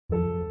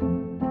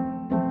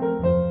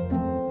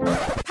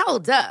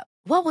Hold up.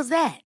 What was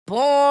that?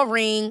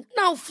 Boring.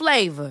 No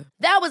flavor.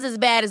 That was as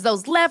bad as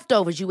those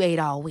leftovers you ate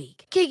all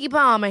week. Keke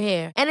Palmer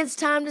here, and it's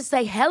time to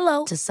say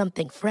hello to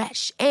something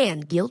fresh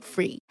and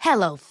guilt-free.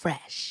 Hello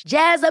Fresh.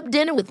 Jazz up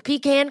dinner with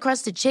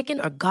pecan-crusted chicken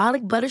or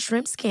garlic butter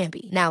shrimp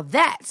scampi. Now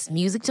that's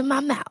music to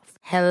my mouth.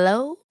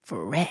 Hello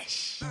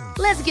Fresh.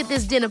 Let's get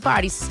this dinner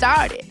party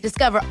started.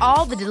 Discover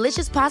all the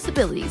delicious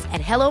possibilities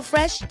at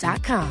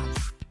hellofresh.com.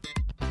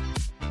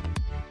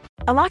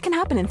 A lot can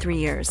happen in 3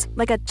 years,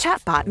 like a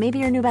chatbot may be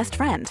your new best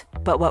friend.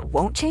 But what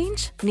won't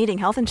change? Needing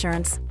health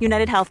insurance.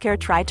 United Healthcare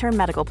Tri-Term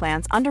Medical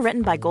Plans,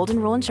 underwritten by Golden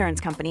Rule Insurance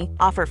Company,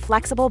 offer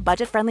flexible,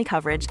 budget-friendly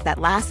coverage that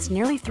lasts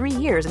nearly 3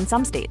 years in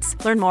some states.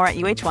 Learn more at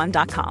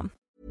uh1.com.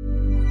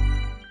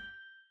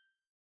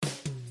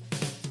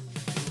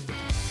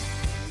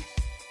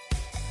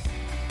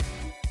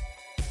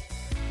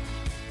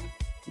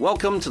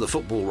 Welcome to the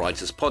Football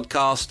Writers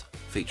Podcast,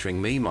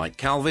 featuring me, Mike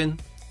Calvin,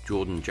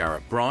 Jordan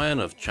Jarrett Bryan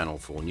of Channel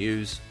 4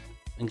 News,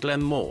 and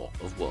Glenn Moore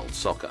of World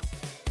Soccer.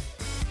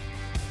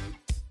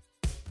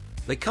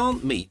 They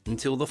can't meet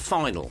until the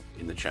final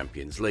in the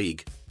Champions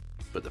League,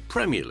 but the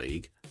Premier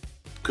League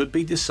could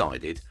be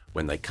decided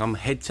when they come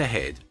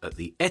head-to-head at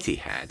the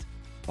Etihad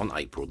on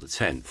April the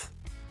 10th.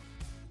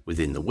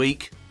 Within the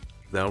week,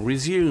 they'll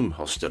resume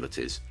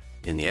hostilities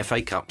in the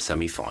FA Cup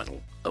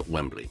semi-final at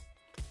Wembley.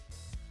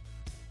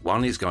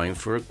 One is going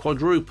for a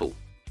quadruple,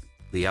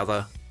 the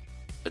other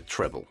a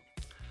treble.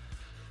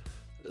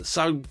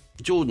 So,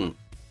 Jordan,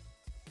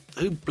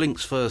 who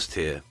blinks first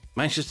here,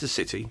 Manchester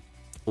City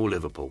or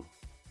Liverpool?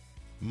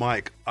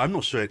 Mike, I'm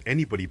not sure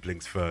anybody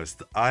blinks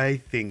first. I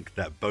think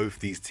that both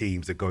these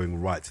teams are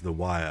going right to the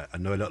wire. I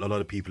know a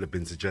lot of people have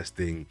been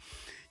suggesting,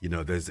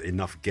 there's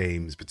enough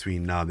games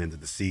between now and the end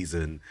of the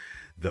season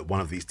that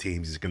one of these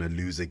teams is going to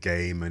lose a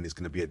game and it's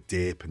going to be a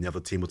dip and the other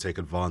team will take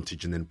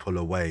advantage and then pull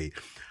away.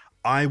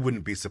 I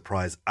wouldn't be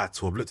surprised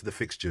at all. I've looked at the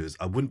fixtures.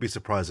 I wouldn't be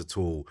surprised at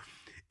all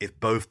if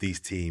both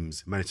these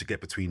teams manage to get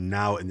between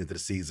now and the end of the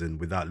season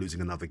without losing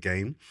another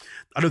game.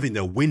 I don't think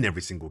they'll win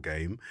every single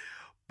game,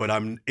 but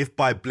if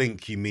by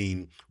blink you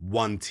mean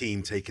one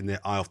team taking their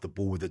eye off the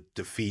ball with a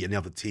defeat and the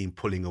other team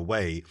pulling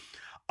away,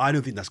 I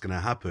don't think that's going to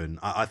happen.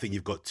 I think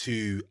you've got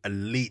two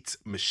elite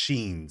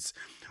machines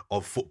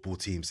of football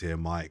teams here,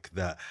 Mike,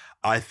 that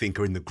I think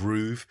are in the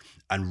groove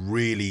and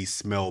really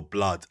smell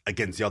blood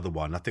against the other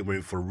one. I think we're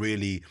in for a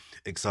really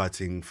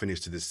exciting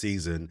finish to this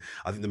season.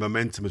 I think the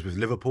momentum is with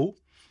Liverpool.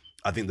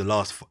 I think the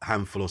last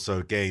handful or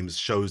so games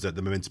shows that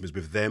the momentum is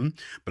with them.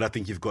 But I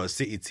think you've got a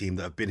City team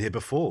that have been here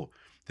before.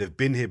 They've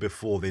been here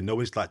before. They know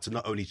what it's like to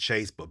not only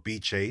chase, but be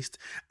chased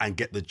and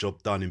get the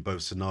job done in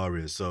both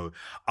scenarios. So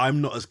I'm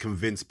not as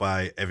convinced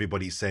by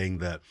everybody saying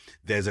that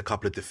there's a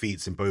couple of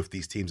defeats in both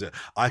these teams.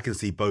 I can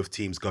see both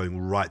teams going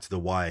right to the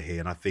wire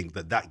here. And I think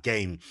that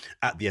game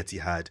at the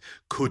Etihad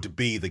could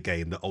be the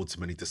game that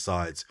ultimately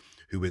decides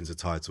who wins the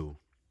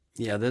title.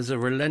 Yeah, there's a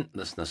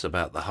relentlessness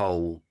about the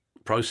whole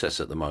process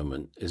at the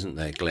moment, isn't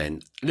there,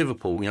 Glenn?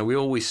 Liverpool, we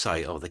always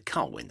say, they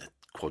can't win the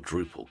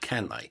quadruple,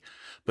 can they?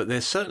 But they're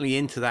certainly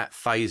into that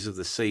phase of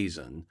the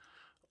season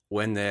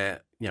when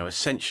they're,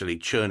 essentially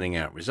churning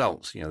out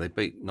results. They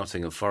beat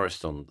Nottingham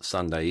Forest on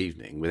Sunday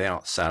evening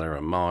without Salah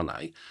and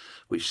Mane,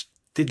 which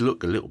did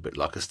look a little bit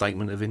like a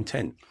statement of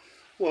intent.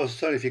 Well,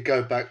 certainly if you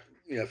go back,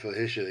 for the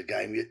history of the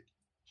game,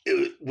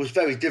 it was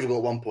very difficult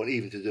at one point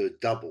even to do a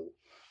double,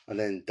 and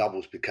then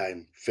doubles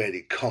became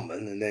fairly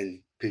common, and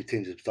then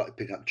teams have started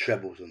picking up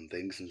trebles and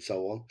things and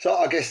so on. So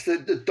I guess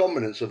the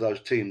dominance of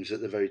those teams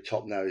at the very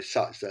top now is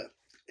such that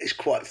it's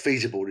quite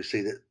feasible to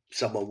see that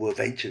someone will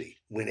eventually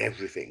win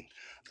everything.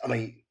 I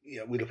mean,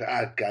 we look at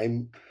our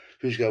game,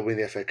 who's going to win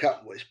the FA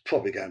Cup? Well, it's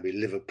probably going to be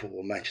Liverpool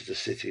or Manchester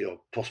City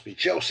or possibly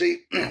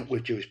Chelsea,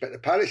 with due respect to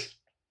Palace.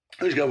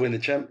 Who's going to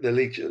win the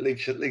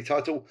league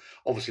title?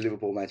 Obviously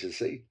Liverpool or Manchester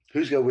City.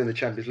 Who's going to win the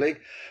Champions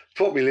League?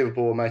 Probably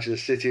Liverpool or Manchester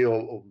City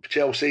or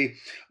Chelsea,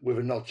 with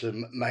a nod to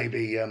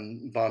maybe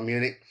Bayern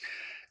Munich.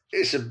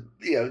 It's if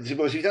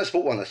you don't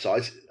support one of the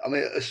sides, I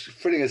mean, as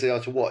thrilling as they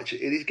are to watch,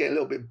 it is getting a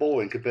little bit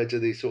boring compared to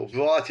the sort of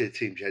variety of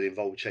teams you had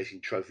involved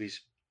chasing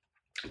trophies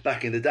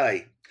back in the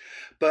day.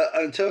 But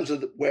in terms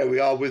of where we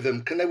are with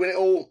them, can they win it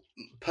all?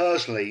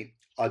 Personally,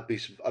 I'd be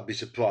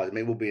surprised. I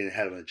mean, it will be a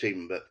hell of an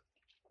achievement, but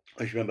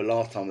if you remember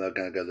last time they were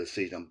going to go the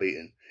season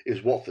unbeaten, it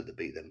was Watford that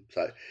beat them.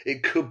 So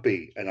it could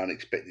be an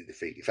unexpected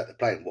defeat. In fact, they're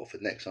playing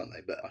Watford next, aren't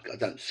they? But I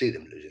don't see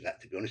them losing that,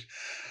 to be honest.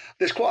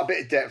 There's quite a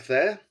bit of depth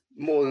there,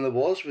 more than there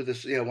was with the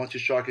 1-2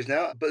 strikers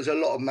now. But there's a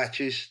lot of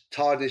matches.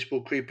 Tiredness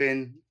will creep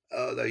in,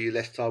 though you're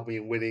less tired when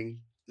you're winning.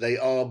 They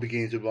are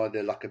beginning to ride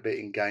their luck a bit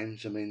in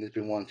games. I mean, there's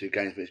been 1-2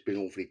 games where it's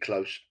been awfully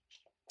close.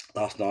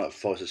 Last night,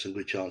 Forest had some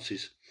good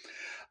chances.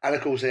 And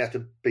of course, they have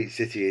to beat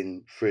City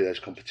in 3 of those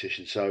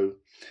competitions. So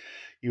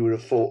you would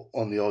have thought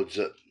on the odds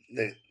that,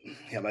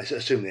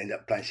 assuming they end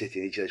up playing City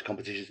in each of those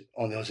competitions,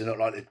 on the odds they're not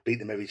likely to beat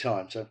them every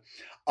time. So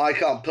I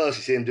can't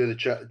personally see them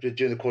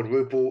doing the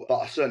quadruple, but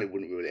I certainly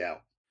wouldn't rule it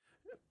out.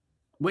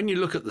 When you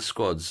look at the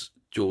squads,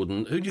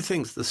 Jordan, who do you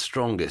think's the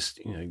strongest,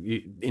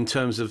 in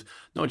terms of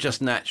not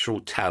just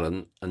natural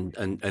talent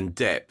and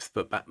depth,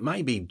 but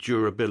maybe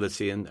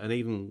durability and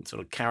even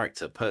sort of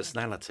character,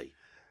 personality?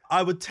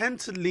 I would tend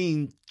to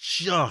lean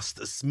just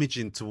a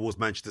smidgen towards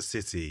Manchester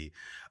City,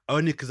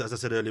 only because, as I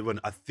said earlier on,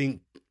 I think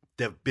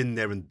they've been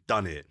there and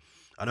done it.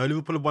 I know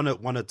Liverpool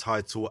have won a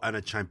title and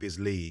a Champions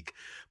League,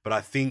 but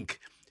I think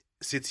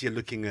City are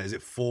looking at, is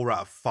it 4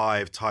 out of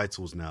 5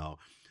 titles now?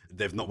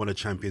 They've not won a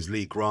Champions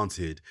League,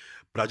 granted.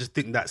 But I just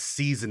think that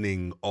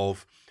seasoning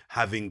of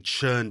having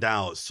churned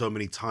out so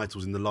many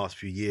titles in the last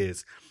few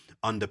years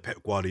under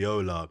Pep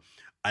Guardiola,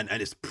 and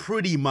it's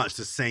pretty much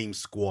the same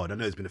squad. I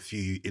know there's been a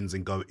few ins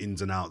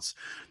and outs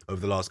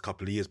over the last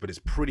couple of years, but it's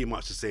pretty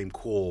much the same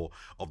core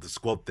of the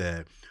squad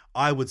there.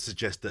 I would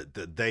suggest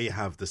that they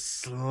have the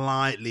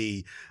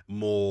slightly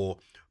more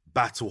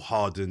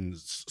battle-hardened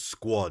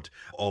squad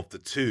of the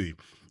two.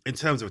 In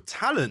terms of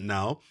talent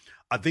now,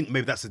 I think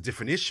maybe that's a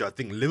different issue. I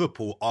think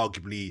Liverpool,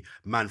 arguably,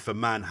 man for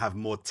man, have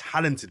more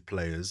talented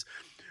players.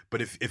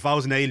 But if I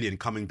was an alien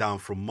coming down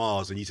from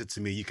Mars and you said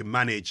to me, you can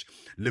manage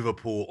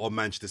Liverpool or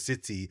Manchester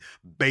City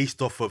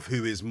based off of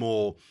who is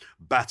more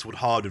battled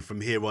harder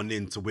from here on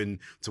in to win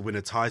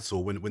a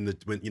title,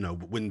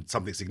 win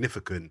something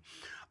significant,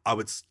 I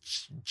would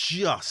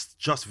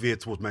just veer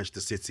towards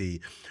Manchester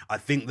City. I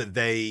think that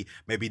they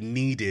maybe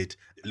needed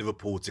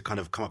Liverpool to kind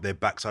of come up their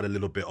backside a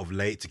little bit of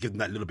late to give them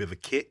that little bit of a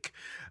kick.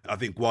 I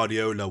think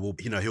Guardiola will,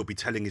 he'll be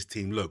telling his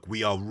team, look,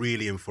 we are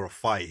really in for a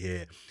fight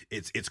here.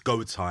 It's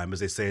go time, as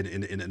they say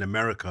in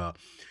America.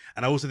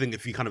 And I also think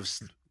if you kind of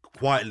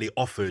quietly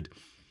offered,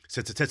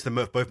 said to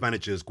them, both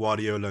managers,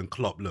 Guardiola and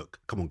Klopp, look,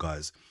 come on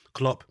guys,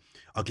 Klopp,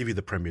 I'll give you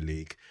the Premier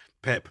League.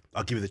 Pep,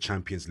 I'll give you the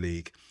Champions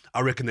League.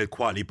 I reckon they'd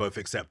quietly both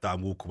accept that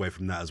and walk away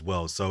from that as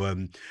well.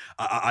 So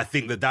I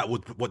think that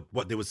would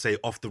what they would say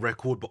off the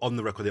record, but on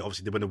the record, they want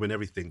to win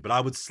everything. But I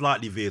would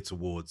slightly veer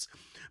towards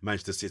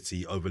Manchester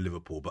City over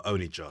Liverpool, but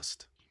only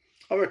just.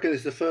 I reckon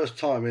it's the first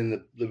time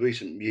in the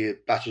recent year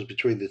battles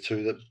between the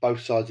two that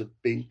both sides have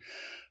been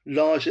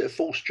largely at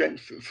full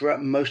strength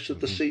throughout most of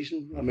the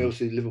season. I mean,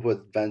 obviously Liverpool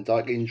had Van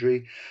Dijk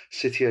injury,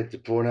 City had De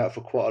Bruyne out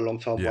for quite a long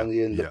time, one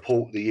year, and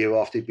Laporte the year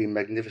after, he'd been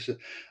magnificent.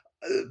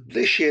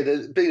 This year,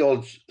 there's been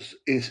odd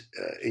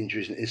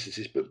injuries and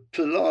instances, but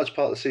for the large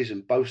part of the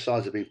season, both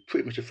sides have been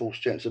pretty much at full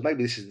strength. So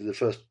maybe this is the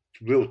first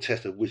real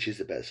test of which is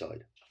the better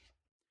side.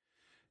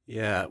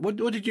 Yeah. What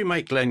did you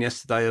make, Glenn,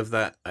 yesterday of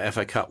that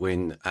FA Cup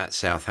win at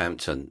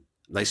Southampton?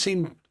 They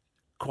seemed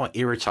quite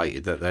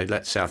irritated that they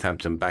let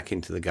Southampton back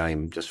into the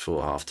game just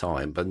for half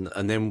time,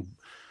 and then,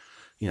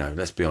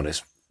 let's be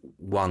honest,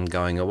 one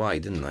going away,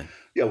 didn't they?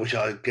 Yeah, which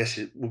I guess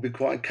it would be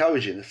quite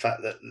encouraging, the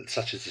fact that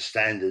such as the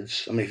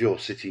standards, I mean, if you're a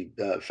City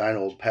fan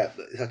or Pep,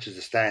 such as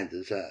the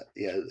standards,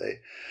 they,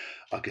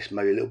 I guess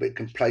maybe a little bit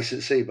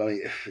complacency, but I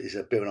mean, it's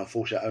a bit of an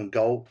unfortunate own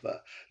goal,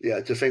 but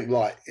to think,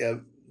 right,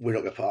 we're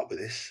not going to put up with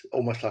this,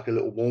 almost like a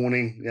little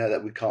warning,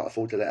 that we can't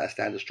afford to let our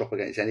standards drop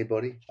against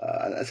anybody.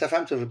 And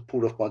Southampton have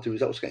pulled off 1-2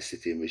 results against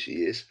City in recent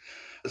years.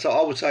 So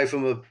I would say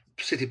from a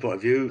City point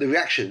of view, the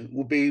reaction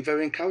would be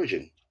very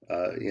encouraging.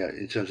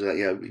 In terms of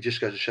that, it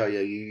just goes to show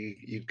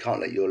you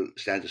can't let your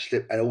standards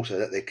slip, and also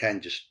that they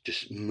can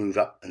just move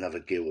up another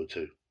gear or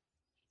two.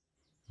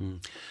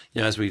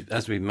 Yeah, as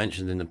we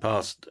mentioned in the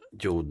past,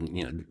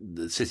 Jordan,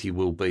 the City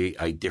will be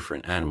a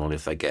different animal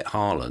if they get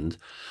Haaland.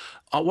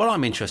 What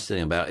I'm interested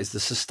in about is the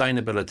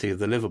sustainability of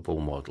the Liverpool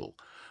model.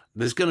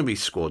 There's going to be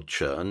squad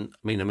churn.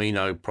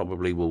 Minamino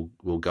probably will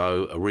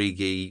go.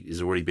 Origi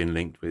has already been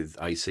linked with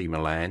AC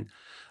Milan,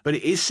 but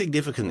it is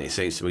significant, it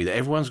seems to me, that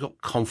everyone's got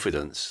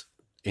confidence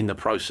in the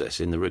process,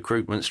 in the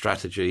recruitment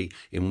strategy,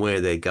 in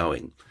where they're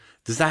going.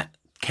 Does that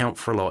count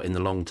for a lot in the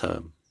long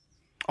term?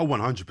 Oh,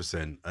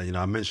 100%.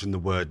 I mentioned the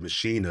word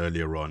machine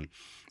earlier on,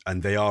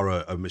 and they are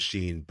a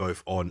machine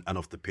both on and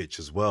off the pitch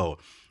as well.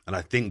 And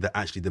I think that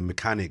actually the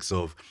mechanics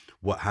of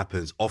what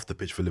happens off the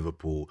pitch for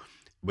Liverpool,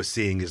 we're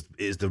seeing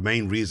is the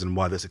main reason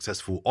why they're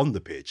successful on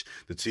the pitch.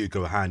 The two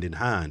go hand in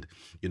hand.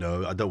 I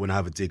don't want to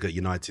have a dig at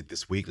United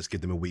this week. Let's give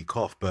them a week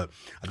off. But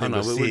I think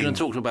we're going to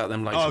talk about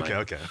them later.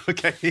 Oh,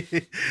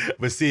 okay.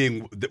 We're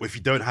seeing that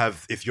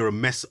if you're a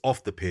mess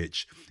off the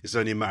pitch, it's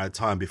only a matter of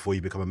time before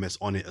you become a mess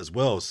on it as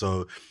well.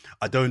 So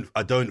I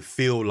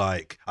feel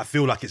like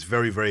it's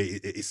very, very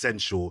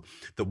essential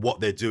that what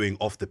they're doing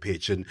off the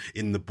pitch and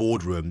in the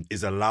boardroom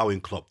is allowing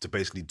Klopp to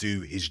basically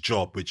do his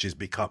job, which is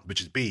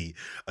be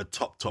a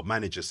top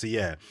manager. So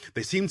yeah,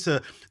 they seem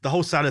to. The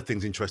whole Salah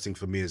thing's interesting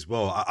for me as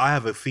well. I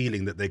have a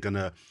feeling that they're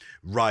gonna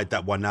ride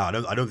that one out.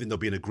 I don't think there'll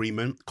be an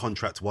agreement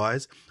contract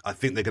wise. I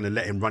think they're gonna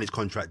let him run his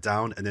contract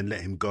down and then let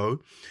him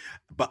go.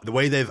 But the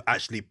way they've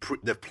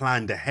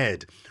planned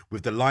ahead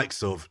with the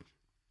likes of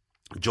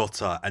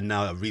Jota and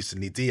now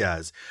recently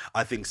Diaz,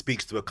 I think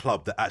speaks to a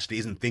club that actually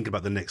isn't thinking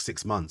about the next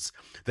 6 months.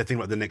 They're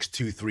thinking about the next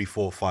 2, 3,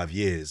 4, 5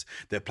 years.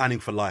 They're planning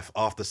for life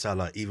after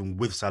Salah, even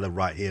with Salah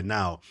right here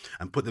now,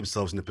 and put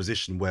themselves in a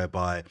position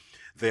whereby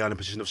they are in a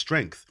position of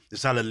strength. If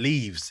Salah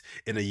leaves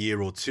in a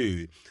year or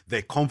two,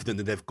 they're confident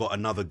that they've got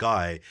another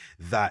guy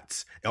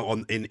that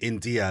in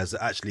Diaz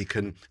that actually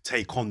can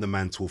take on the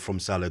mantle from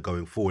Salah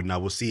going forward. Now,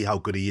 we'll see how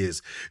good he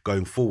is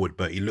going forward,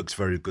 but he looks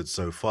very good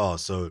so far.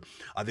 So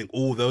I think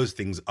all those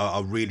things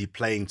are really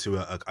playing to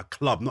a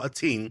club, not a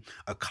team,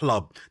 a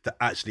club that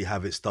actually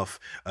have its stuff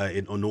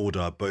on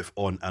order, both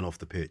on and off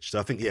the pitch. So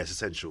I think, yeah, it's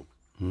essential.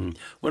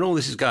 When all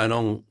this is going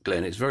on,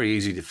 Glenn, it's very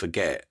easy to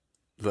forget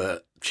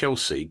that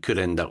Chelsea could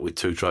end up with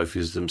 2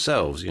 trophies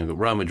themselves. You've got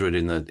Real Madrid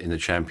in the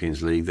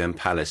Champions League, then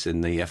Palace in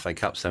the FA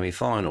Cup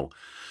semi-final.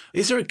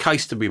 Is there a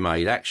case to be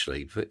made,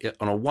 actually,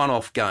 on a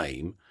one-off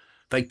game,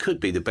 they could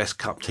be the best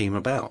cup team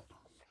about?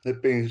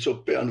 They've been sort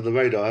of a bit under the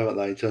radar, haven't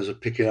they, in terms of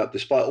picking up,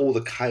 despite all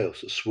the chaos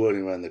that's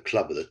swirling around the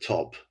club at the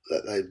top,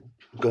 that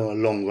they've gone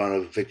a long run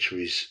of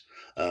victories,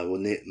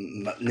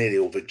 nearly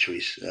all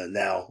victories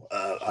now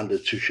under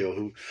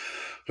Tuchel,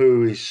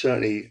 who is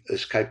certainly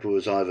as capable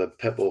as either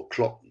Pep or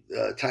Klopp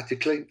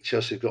tactically.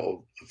 Chelsea have got a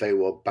very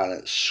well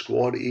balanced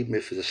squad, even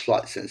if there's a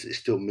slight sense it's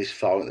still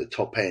misfiring at the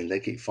top end. They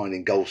keep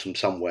finding goals from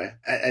somewhere,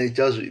 and it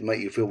does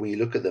make you feel when you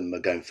look at them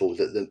going forward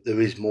that there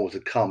is more to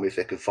come if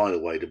they can find a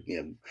way to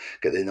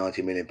get their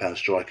 £90 million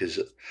strikers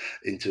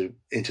into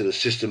the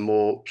system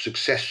more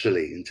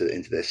successfully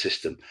into their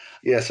system.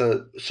 Yeah,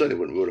 so certainly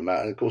wouldn't rule them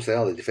out. And of course, they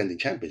are the defending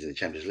champions in the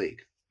Champions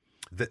League.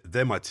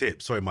 They're my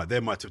tip. Sorry, Mike.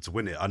 They're my tip to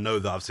win it. I know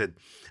that I've said,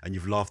 and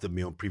you've laughed at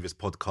me on previous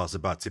podcasts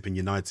about tipping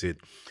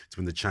United to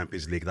win the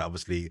Champions League. That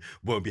obviously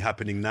won't be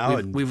happening now.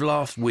 We've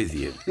laughed with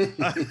you.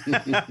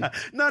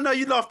 No,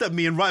 you laughed at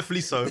me, and rightfully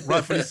so.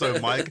 Rightfully so,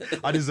 Mike.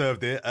 I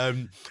deserved it.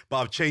 But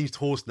I've changed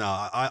horse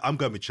now. I'm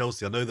going with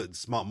Chelsea. I know that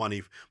smart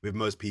money with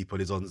most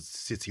people is on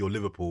City or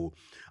Liverpool.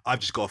 I've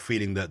just got a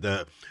feeling that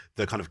the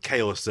kind of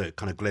chaos that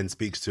kind of Glenn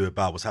speaks to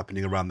about what's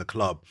happening around the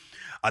club,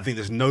 I think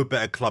there's no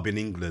better club in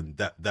England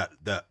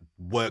that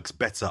works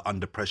better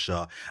under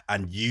pressure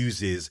and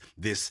uses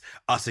this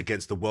us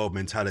against the world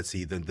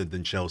mentality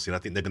than Chelsea. And I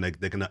think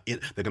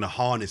they're gonna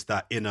harness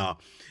that inner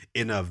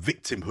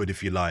victimhood,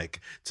 if you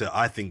like, to,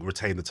 I think,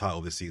 retain the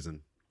title this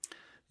season.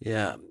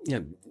 Yeah,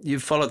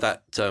 you've followed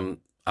that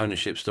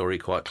ownership story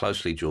quite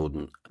closely,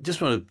 Jordan. I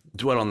just want to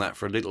dwell on that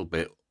for a little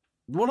bit.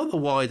 What are the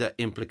wider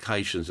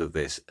implications of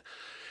this?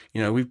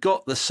 We've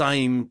got the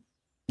same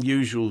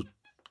usual,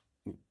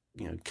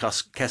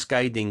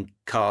 cascading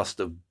cast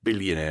of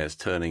billionaires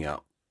turning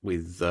up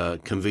with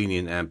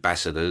convenient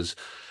ambassadors.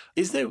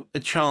 Is there a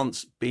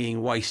chance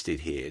being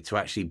wasted here to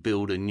actually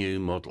build a new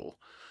model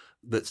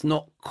that's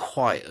not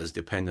quite as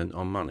dependent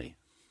on money?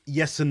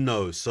 Yes and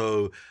no.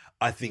 So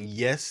I think,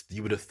 yes,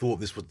 you would have thought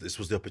this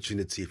was the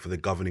opportunity for the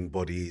governing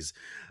bodies,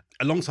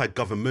 alongside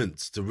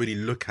governments, to really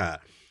look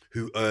at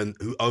who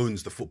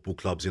owns the football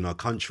clubs in our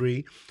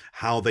country,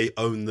 how they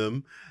own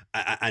them,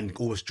 and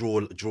always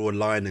draw a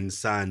line in the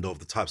sand of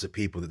the types of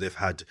people that they've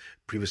had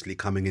previously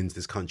coming into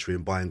this country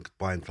and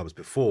buying clubs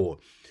before.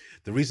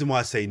 The reason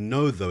why I say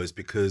no, though, is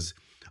because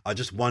I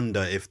just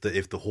wonder if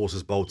the horse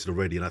has bolted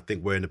already, and I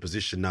think we're in a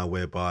position now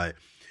whereby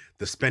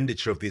the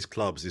expenditure of these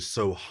clubs is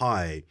so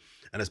high,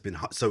 and it's been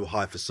so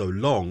high for so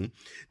long.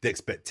 The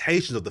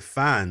expectations of the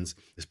fans,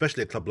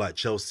 especially a club like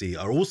Chelsea,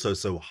 are also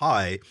so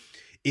high.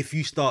 If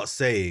you start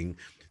saying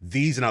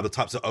these are now the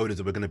types of owners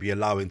that we're going to be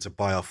allowing to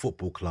buy our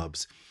football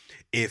clubs,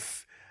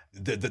 if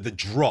the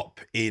drop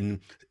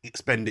in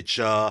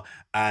expenditure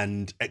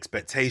and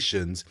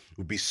expectations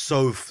would be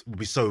so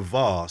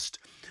vast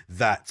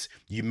that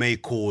you may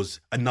cause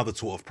another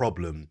sort of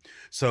problem.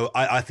 So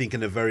I think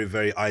in a very,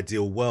 very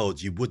ideal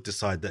world, you would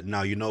decide that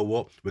now, you know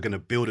what, we're going to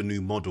build a new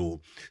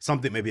model,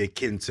 something maybe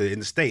akin to in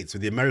the States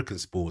with the American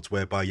sports,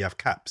 whereby you have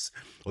caps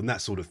on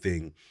that sort of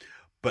thing.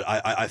 But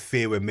I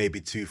fear we're maybe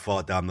too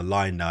far down the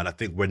line now. And I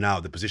think we're now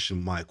at the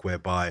position, Mike,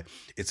 whereby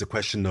it's a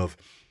question of,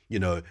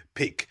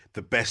 pick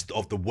the best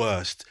of the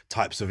worst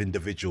types of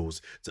individuals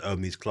to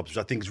own these clubs,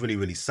 which I think is really,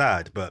 really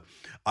sad. But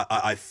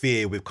I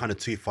fear we're kind of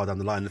too far down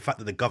the line. The fact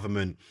that the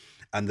government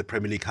and the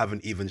Premier League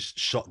haven't even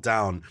shot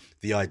down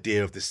the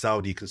idea of the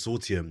Saudi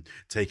consortium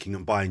taking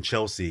and buying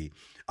Chelsea,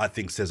 I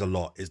think says a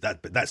lot.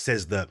 But that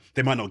says that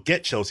they might not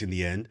get Chelsea in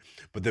the end,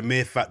 but the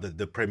mere fact that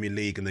the Premier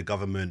League and the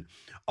government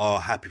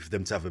are happy for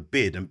them to have a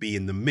bid and be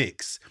in the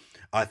mix,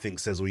 I think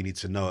says all you need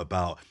to know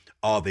about,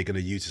 are they going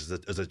to use this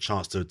as a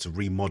chance to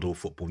remodel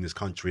football in this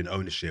country and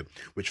ownership,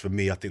 which for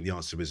me, I think the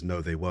answer is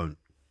no, they won't.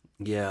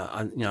 Yeah,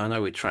 I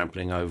know we're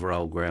trampling over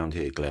old ground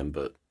here, Glenn,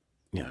 but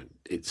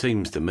it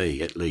seems to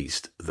me, at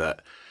least,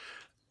 that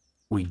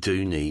we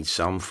do need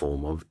some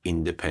form of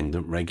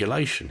independent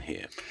regulation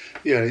here.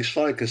 Yeah, it's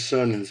slightly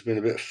concerning. There's been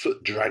a bit of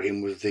foot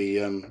dragging with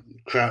the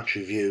Crouch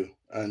review,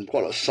 and quite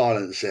a lot of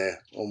silence there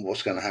on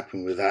what's going to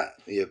happen with that.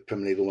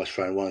 Premier League almost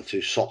throwing 1 or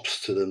 2 sops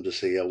to them to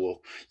say,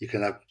 you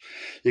can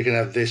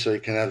have this or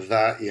you can have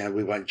that.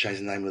 We won't change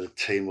the name of the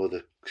team or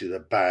the because it's a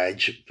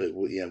badge, but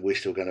we're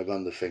still going to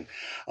run the thing.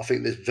 I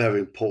think it's very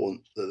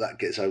important that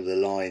gets over the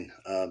line.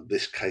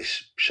 This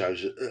case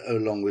shows,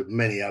 along with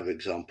many other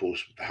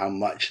examples, how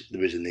much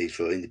there is a need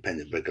for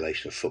independent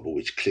regulation of football,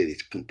 which clearly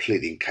is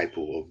completely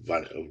incapable of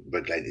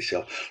regulating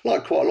itself.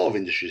 Like quite a lot of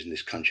industries in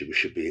this country, we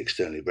should be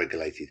externally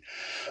regulated.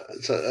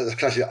 So, as a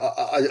classic,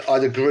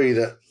 I'd agree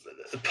that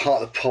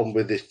part of the problem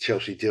with this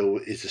Chelsea deal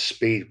is the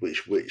speed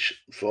which,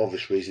 for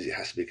obvious reasons, it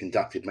has to be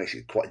conducted. Makes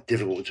it quite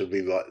difficult to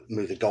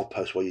move the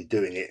goalpost while you're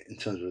doing it in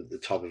terms of the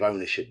type of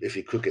ownership. If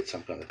you could get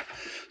some kind of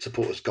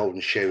supporters'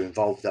 golden share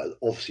involved, that would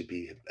obviously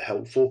be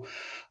helpful.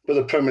 But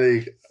the Premier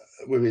League,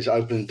 with its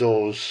open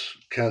doors,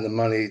 count the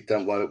money,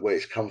 don't worry where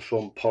it's come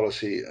from,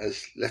 policy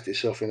has left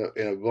itself in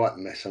a right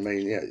mess. I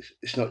mean,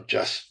 it's not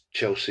just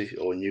Chelsea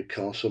or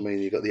Newcastle. I mean,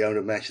 you've got the owner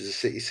of Manchester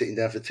City sitting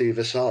down for tea with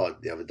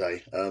Assad the other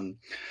day.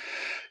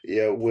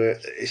 Where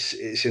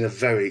it's in a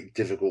very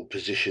difficult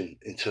position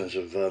in terms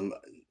of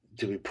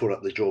do we pull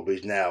up the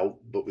drawbridge now,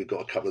 but we've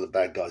got a couple of the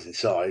bad guys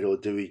inside, or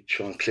do we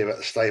try and clear out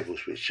the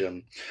stables, which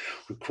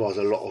requires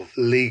a lot of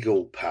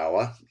legal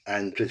power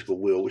and political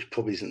will, which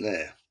probably isn't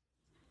there.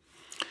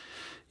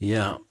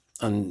 Yeah,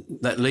 and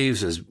that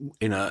leaves us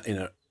in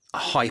a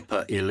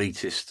hyper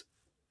elitist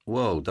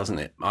world, doesn't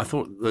it? I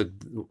thought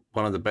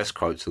one of the best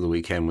quotes of the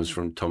weekend was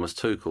from Thomas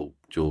Tuchel,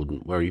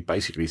 Jordan, where he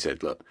basically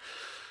said, look,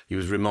 he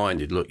was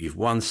reminded, look, you've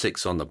won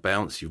 6 on the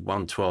bounce, you've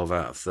won 12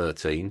 out of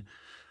 13.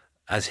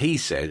 As he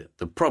said,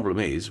 the problem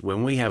is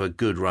when we have a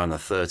good run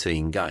of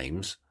 13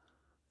 games,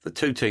 the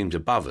 2 teams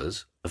above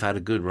us have had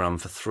a good run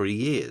for 3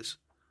 years.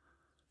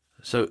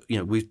 So,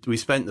 we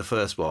spent the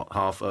first,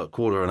 a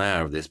quarter of an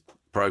hour of this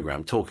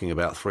programme talking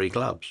about 3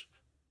 clubs.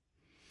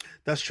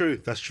 That's true,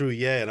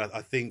 yeah. And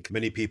I think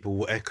many people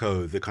will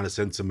echo the kind of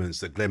sentiments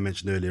that Glenn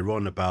mentioned earlier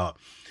on about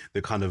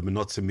the kind of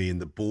monotony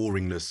and the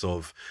boringness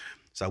of...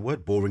 Is that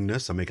word,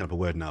 boringness? I'm making up a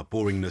word now.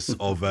 Boringness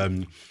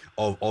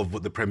of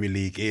what the Premier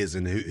League is,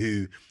 and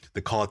who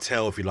the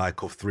cartel, if you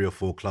like, of 3 or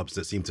 4 clubs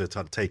that seem to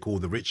take all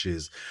the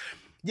riches.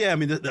 Yeah, I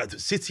mean, the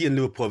City and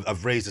Liverpool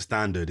have raised the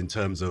standard in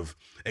terms of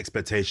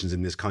expectations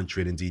in this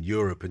country and indeed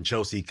Europe. And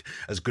Chelsea,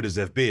 as good as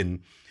they've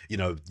been,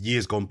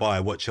 years gone by,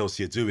 what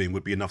Chelsea are doing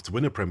would be enough to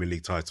win a Premier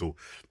League title.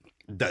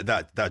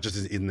 That just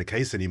isn't the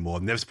case anymore.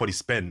 And they've definitely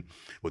spent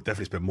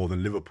more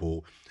than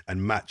Liverpool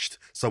and matched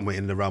somewhere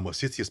in and around what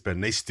City have spent.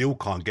 And they still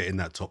can't get in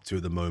that top 2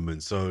 at the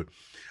moment. So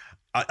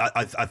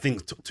I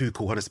think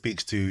Tuchel kind of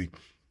speaks to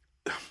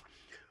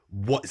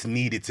what's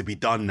needed to be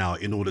done now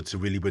in order to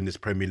really win this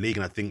Premier League.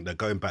 And I think that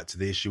going back to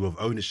the issue of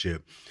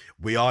ownership,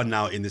 we are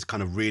now in this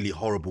kind of really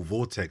horrible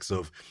vortex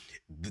of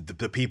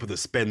the people that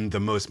spend the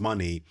most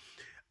money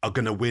are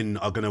going to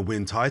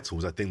win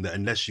titles. I think that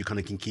unless you kind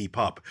of can keep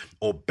up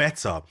or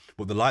better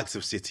what the likes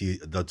of City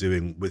are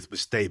doing with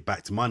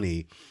state-backed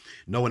money,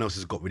 no one else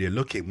has got really a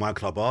look at. My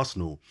club,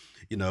 Arsenal,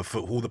 for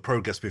all the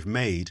progress we've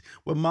made,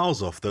 we're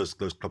miles off those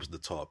clubs at the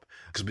top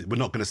because we're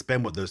not going to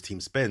spend what those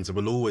teams spend. So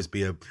we'll always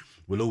be on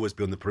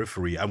the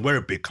periphery, and we're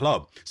a big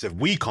club. So if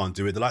we can't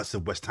do it, the likes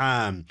of West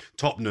Ham,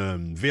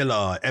 Tottenham,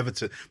 Villa,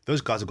 Everton,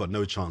 those guys have got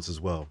no chance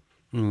as well.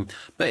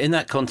 But in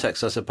that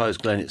context, I suppose,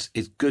 Glenn,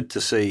 it's good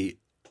to see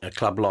a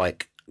club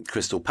like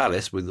Crystal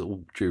Palace, with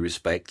all due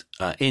respect,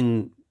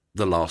 in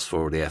the last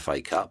 4 of the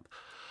FA Cup.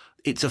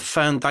 It's a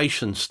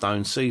foundation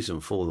stone season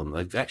for them.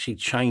 They've actually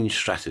changed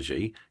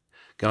strategy,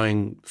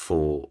 going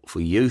for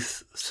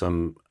youth,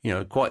 some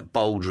quite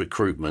bold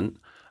recruitment.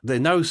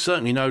 They're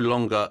certainly no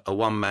longer a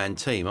one-man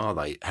team, are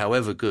they?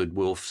 However good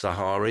Wilf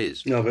Zaha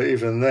is. No, but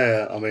even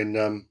there, I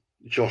mean,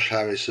 Josh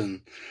Harris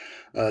and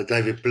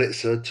David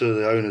Blitzer, 2 of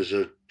the owners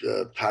of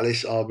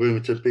Palace, are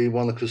rumoured to be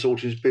one of the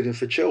consortiums bidding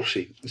for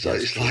Chelsea. So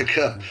it's like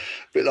a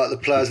bit like the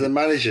players and the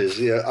managers.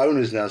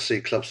 Owners now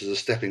see clubs as a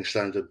stepping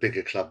stone to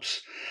bigger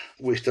clubs,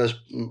 which does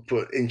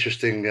put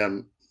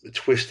interesting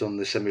twist on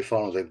the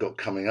semi-finals they've got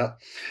coming up.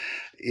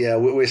 Yeah,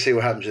 we'll see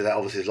what happens with that.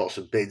 Obviously, there's lots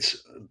of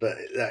bids, but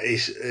that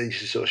is a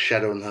sort of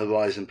shadow on the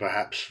horizon,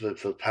 perhaps,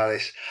 for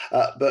Palace.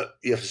 But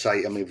you have to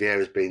say, I mean,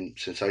 Vieira's been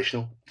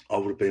sensational. I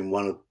would have been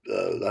one of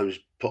those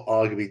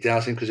arguably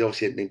doubting because he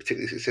obviously hadn't been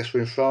particularly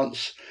successful in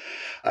France.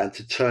 And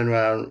to turn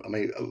around, I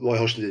mean, Roy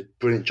Hodgson did a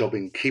brilliant job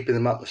in keeping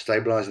them up and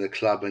stabilising the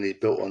club, and he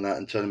built on that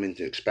and turned them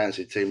into an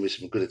expansive team with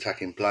some good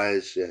attacking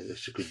players,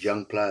 some good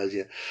young players.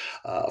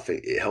 I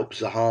think it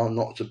helps Zaha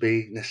not to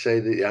be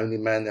necessarily the only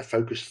man they're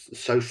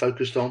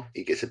focused on.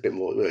 He gets a bit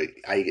more,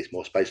 he gets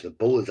more space on the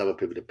ball. There's other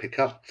people to pick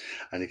up,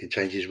 and he can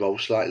change his role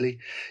slightly.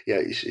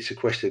 It's a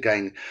question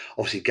again.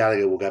 Obviously,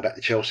 Gallagher will go back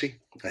to Chelsea,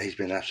 and he's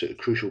been an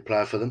absolutely crucial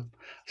player for them.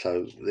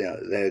 So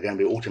they're going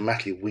to be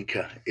automatically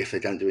weaker if they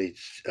don't do any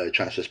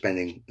transfer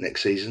spending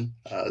next season.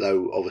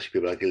 Though obviously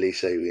people like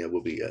Elise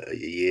will be a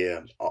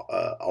year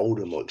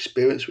older, more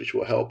experienced, which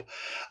will help.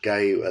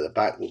 Gay at the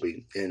back will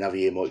be another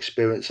year more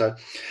experienced. So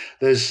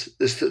there's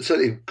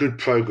certainly good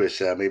progress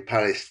there. I mean,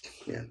 Palace,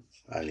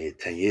 only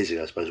 10 years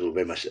ago, I suppose, we were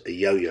very much a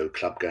yo-yo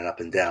club going up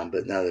and down,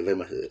 but now they're very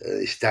much an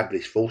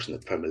established force in the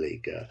Premier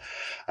League.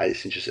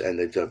 It's interesting, and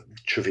they've done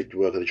terrific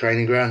work on the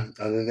training ground.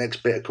 And the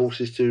next bit, of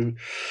course, is to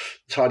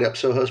tidy up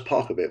Selhurst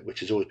Park a bit, which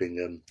has always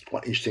been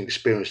quite an interesting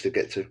experience to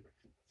get to.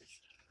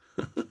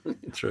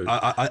 True.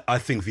 I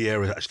think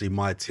Vieira is actually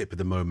my tip at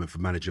the moment for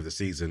manager of the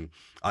season.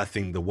 I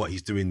think that what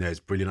he's doing there is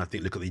brilliant. I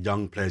think look at the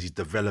young players he's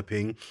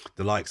developing,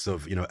 the likes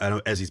of, I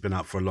know Ezzy's been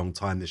out for a long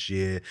time this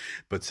year,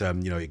 but,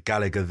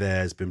 Gallagher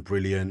there has been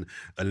brilliant.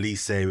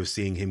 Elise, we're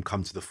seeing him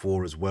come to the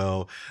fore as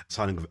well.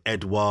 Signing of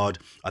Edouard.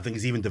 I think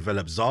he's even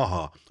developed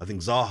Zaha. I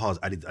think Zaha's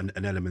added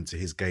an element to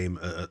his game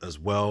as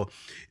well.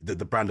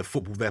 The brand of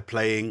football they're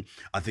playing,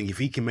 I think if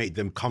he can make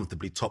them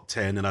comfortably top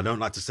 10, and I don't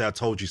like to say I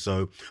told you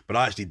so, but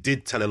I actually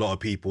did tell a lot of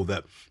people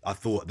that I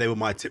thought they were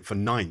my tip for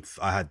 9th.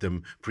 I had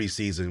them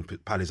pre-season,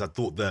 Palace. I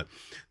thought that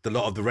a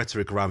lot of the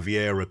rhetoric around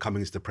Vieira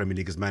coming into the Premier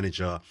League as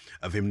manager,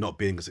 of him not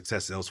being a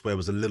success elsewhere,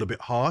 was a little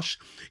bit harsh.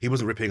 He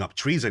wasn't ripping up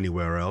trees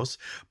anywhere else,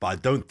 but I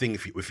don't think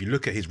if you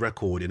look at his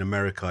record in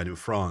America and in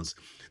France,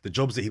 the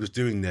jobs that he was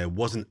doing there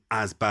wasn't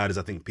as bad as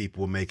I think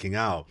people were making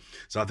out.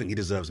 So I think he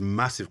deserves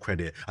massive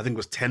credit. I think it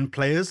was 10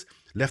 players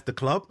left the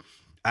club,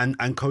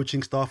 and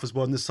coaching staff as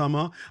well in the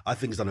summer. I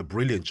think he's done a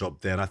brilliant job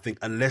there. And I think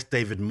unless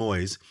David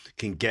Moyes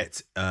can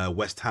get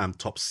West Ham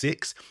top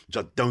 6, which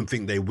I don't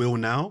think they will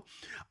now,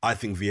 I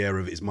think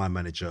Vieira is my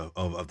manager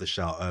of the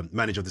shout,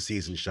 manager of the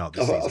season shout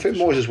this season. I think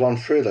Moyes has won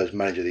 3 of those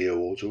Manager of the Year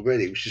awards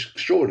already, which is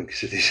extraordinary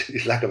because of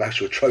his lack of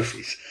actual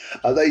trophies.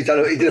 He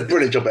did a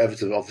brilliant job at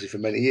Everton, obviously, for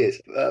many years.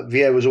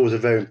 Vieira was always a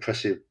very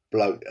impressive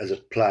bloke as a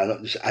player,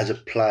 not just as a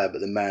player, but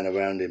the man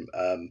around him.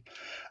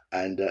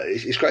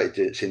 It's great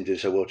to see him doing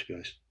so well, to be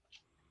honest.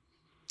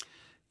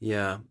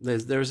 Yeah,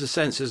 there is a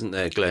sense, isn't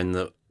there, Glenn,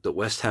 that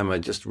West Ham are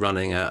just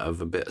running out of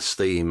a bit of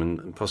steam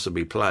and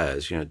possibly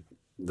players.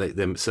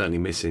 They're certainly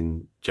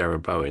missing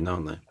Jarrod Bowen,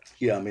 aren't they?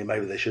 Yeah, I mean,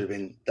 maybe they should have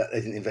been.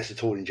 They didn't invest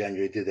at all in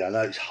January, did they? I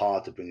know it's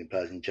hard to bring in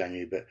players in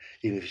January, but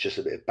even if it's just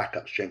a bit of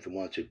backup strength in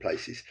 1 or 2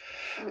 places,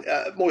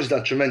 Moyes has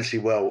done tremendously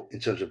well in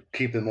terms of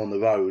keeping them on the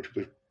road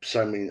with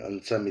so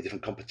many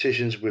different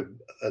competitions with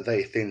a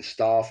very thin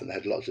staff, and they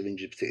had lots of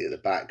injuries, particularly at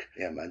the back.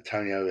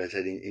 Antonio has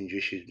had injury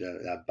issues.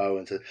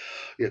 Bowen, so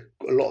a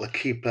lot of the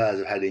key players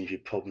have had injury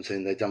problems,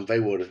 and they've done very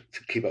well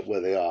to keep up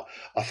where they are.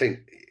 I think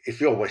if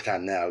you're West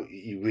Ham now,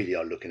 you really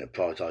are looking at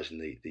prioritising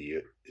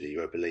the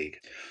Europa League.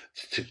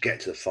 To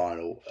get to the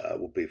final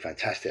would be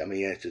fantastic. I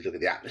mean, you have to look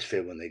at the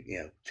atmosphere when they,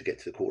 to get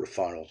to the quarter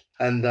final.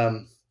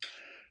 And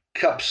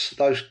cups,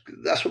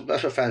 that's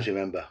what fans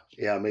remember.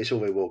 Yeah, I mean, it's all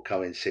very well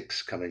coming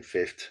 6th, coming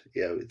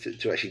 5th.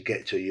 To actually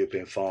get to a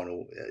European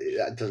final,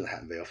 that doesn't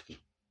happen very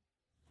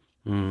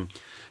often.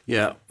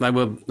 Yeah, they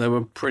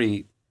were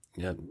pretty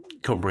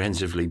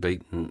comprehensively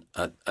beaten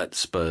at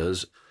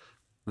Spurs.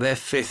 They're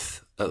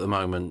 5th at the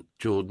moment,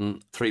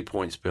 Jordan, 3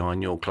 points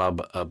behind your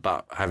club,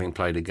 but having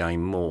played a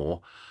game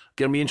more.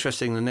 Going to be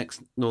interesting, the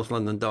next North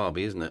London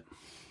derby, isn't it?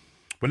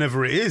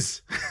 Whenever it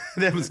is.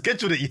 They haven't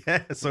scheduled it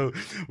yet, so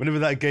whenever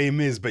that game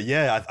is. But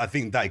yeah, I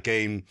think that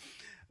game,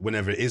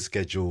 whenever it is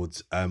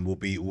scheduled, will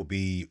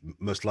be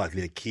most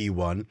likely a key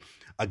one.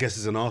 I guess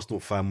as an Arsenal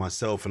fan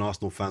myself, and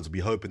Arsenal fans will be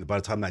hoping that by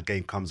the time that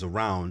game comes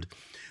around,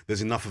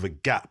 there's enough of a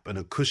gap and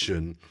a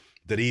cushion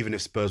that even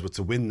if Spurs were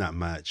to win that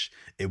match,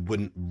 it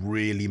wouldn't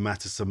really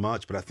matter so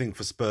much. But I think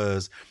for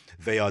Spurs,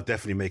 they are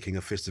definitely making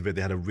a fist of it.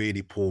 They had a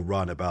really poor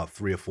run about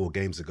 3 or 4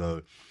 games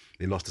ago.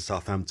 They lost to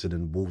Southampton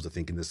and Wolves, I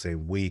think, in the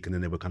same week. And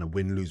then they were kind of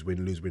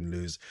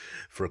win-lose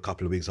for a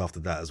couple of weeks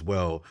after that as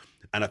well.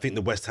 And I think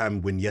the West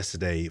Ham win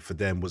yesterday for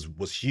them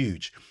was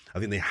huge. I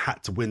think they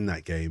had to win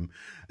that game,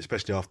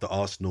 especially after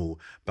Arsenal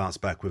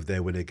bounced back with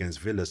their win against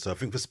Villa. So I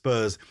think for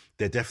Spurs,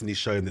 they're definitely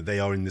showing that they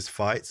are in this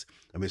fight.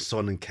 I mean,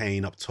 Son and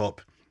Kane up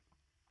top,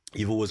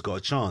 you've always got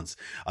a chance.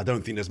 I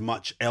don't think there's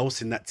much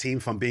else in that team,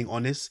 if I'm being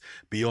honest,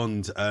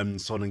 beyond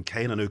Son and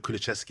Kane. I know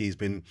Kulusevski's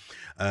been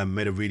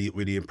made a really,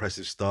 really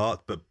impressive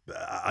start, but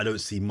I don't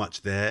see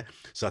much there.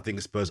 So I think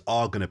the Spurs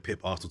are going to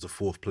pip Arsenal to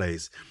 4th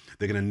place.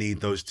 They're going to need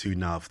those two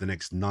now for the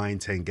next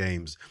 9-10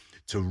 games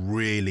to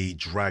really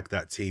drag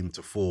that team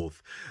to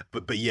 4th.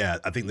 But yeah,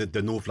 I think that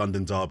the North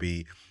London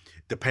derby,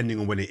 depending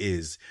on when it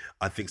is,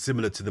 I think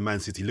similar to the Man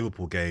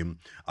City-Liverpool game,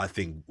 I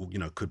think,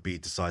 could be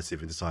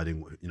decisive in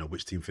deciding,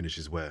 which team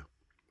finishes where.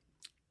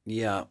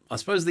 Yeah, I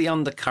suppose the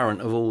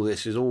undercurrent of all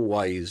this is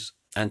always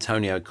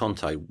Antonio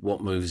Conte.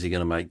 What moves is he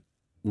going to make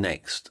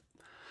next?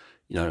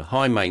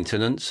 High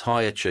maintenance,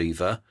 high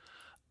achiever.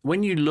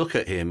 When you look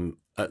at him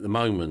at the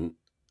moment,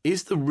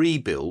 is the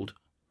rebuild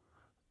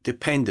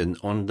dependent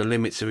on the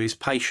limits of his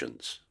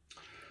patience?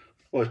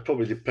 Well, it's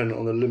probably dependent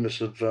on the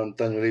limits of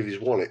Daniel Levy's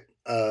wallet.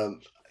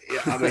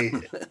 I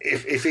mean,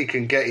 if he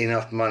can get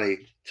enough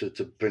money to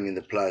bring in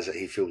the players that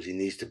he feels he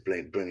needs to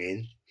bring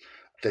in,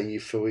 then you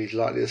feel he's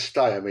likely to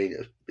stay. I mean,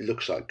 it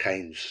looks like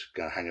Kane's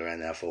going to hang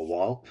around now for a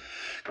while.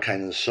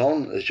 Kane and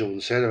Son, as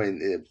Jordan said, I mean,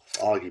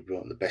 they're arguably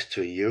one of the best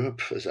two in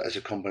Europe as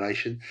a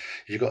combination.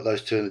 If you've got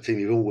those two in the team,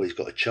 you've always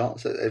got a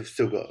chance. They've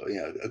still got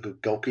a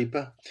good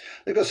goalkeeper.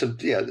 They've got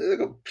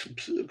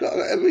they've got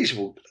a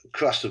reasonable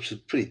crust of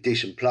some pretty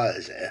decent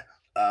players there.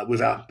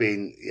 Without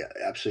being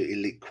absolutely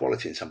elite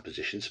quality in some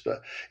positions,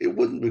 but it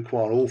wouldn't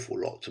require an awful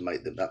lot to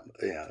make them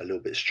a little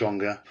bit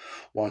stronger.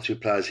 One or two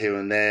players here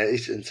and there,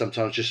 and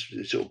sometimes just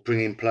sort of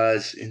bringing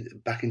players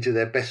back into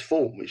their best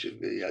form. Which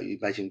you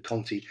imagine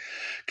Conte,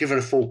 given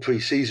a full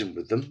pre-season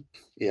with them,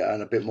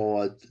 and a bit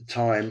more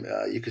time,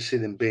 you could see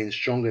them being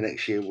stronger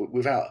next year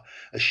without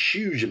a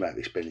huge amount of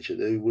expenditure.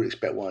 They would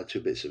expect one or two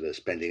bits of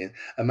spending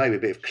and maybe a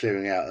bit of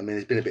clearing out. I mean,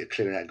 there's been a bit of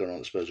clearing out going on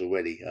at Spurs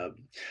already,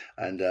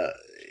 and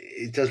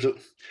it does look,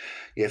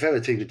 if ever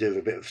a team could do with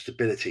a bit of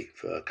stability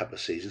for a couple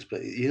of seasons,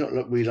 but you're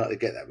not really likely to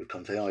get that with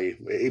Conte, are you?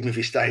 Even if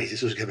he stays,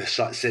 it's also going to be a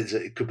slight sense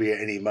that it could be at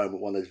any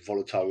moment one of those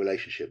volatile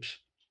relationships.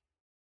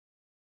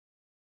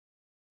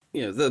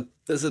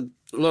 There's a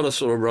lot of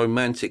sort of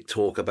romantic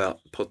talk about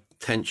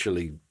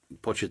potentially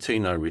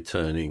Pochettino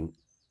returning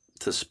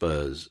to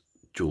Spurs,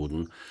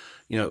 Jordan.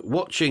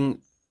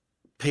 Watching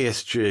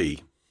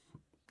PSG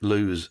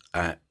lose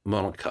at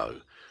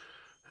Monaco,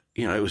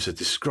 it was a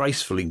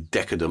disgracefully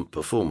decadent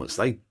performance.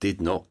 They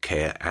did not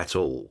care at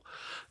all,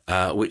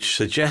 which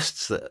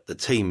suggests that the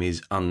team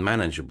is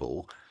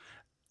unmanageable.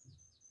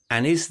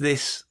 And is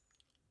this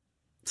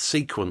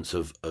sequence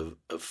of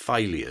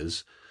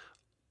failures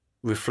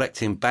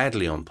reflecting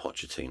badly on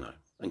Pochettino?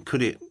 And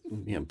could it,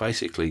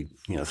 basically,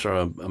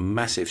 throw a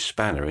massive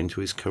spanner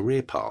into his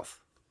career path?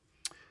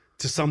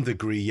 To some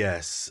degree,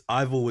 yes.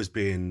 I've always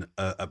been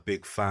a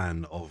big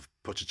fan of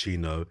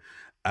Pochettino,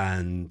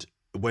 and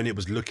when it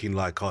was looking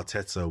like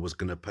Arteta was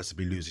going to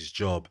possibly lose his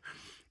job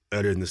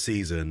earlier in the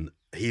season,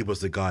 he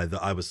was the guy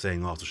that I was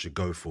saying Arsenal should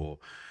go for.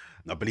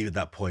 I believe at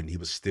that point he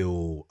was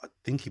still,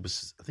 he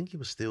was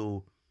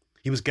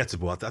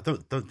gettable. I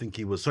don't think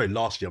he was. Sorry,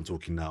 last year I'm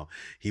talking now.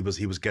 He was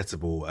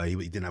gettable. He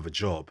didn't have a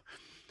job.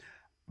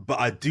 But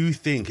I do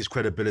think his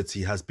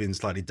credibility has been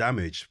slightly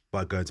damaged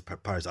by going to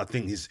Paris. I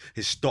think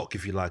his stock,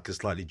 if you like, has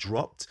slightly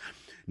dropped.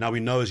 Now we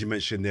know, as you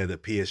mentioned there,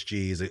 that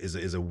PSG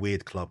is a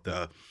weird club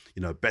that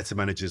better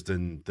managers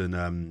than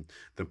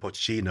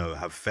Pochettino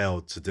have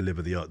failed to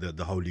deliver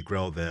the holy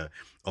grail there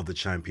of the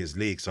Champions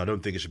League. So I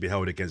don't think it should be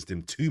held against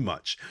him too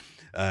much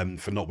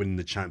for not winning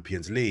the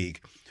Champions League.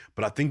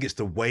 But I think it's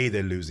the way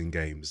they're losing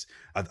games.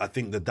 I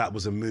think that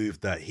was a move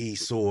that he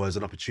saw as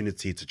an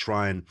opportunity to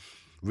try and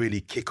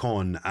really kick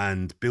on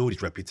and build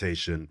his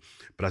reputation.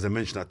 But as I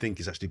mentioned, I think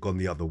he's actually gone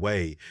the other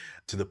way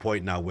to the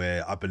point now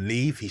where I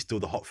believe he's still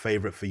the hot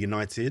favourite for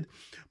United.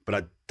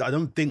 But I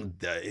don't think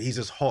that he's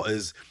as hot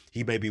as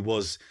he maybe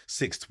was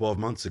 6-12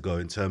 months ago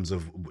in terms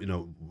of,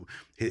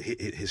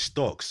 his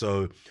stock.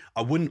 So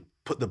I wouldn't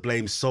put the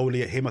blame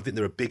solely at him. I think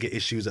there are bigger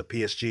issues at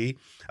PSG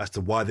as to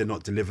why they're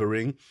not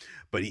delivering.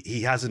 But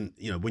he hasn't,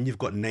 when you've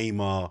got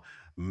Neymar,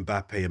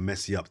 Mbappe and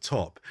Messi up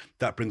top,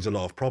 that brings a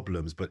lot of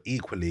problems. But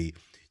equally,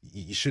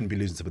 you shouldn't be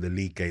losing some of the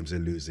league games they're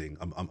losing.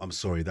 I'm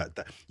sorry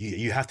that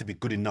you have to be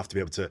good enough to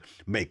be able to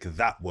make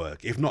that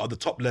work. If not at the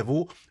top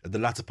level, at the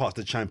latter parts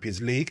of the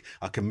Champions League,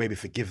 I can maybe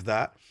forgive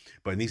that.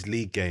 But in these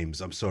league games,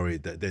 I'm sorry,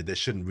 there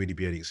shouldn't really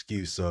be any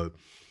excuse. So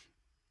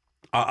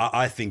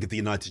I think if the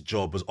United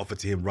job was offered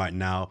to him right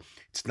now,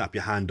 snap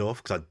your hand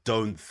off, because I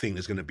don't think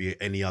there's going to be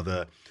any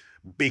other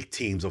big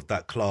teams of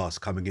that class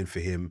coming in for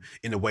him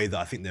in a way that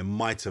I think there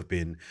might have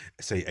been,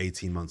 say,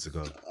 18 months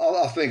ago.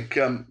 I think,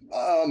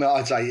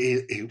 I'd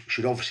say he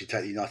should obviously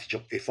take the United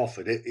job if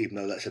offered it, even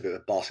though that's a bit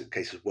of a basket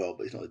case as well,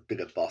 but it's not a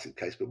bigger basket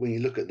case. But when you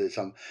look at this,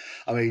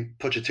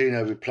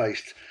 Pochettino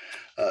replaced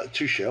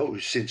Tuchel,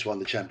 who's since won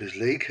the Champions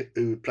League,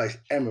 who replaced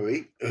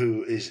Emery,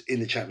 who is in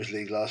the Champions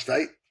League last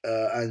eight,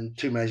 and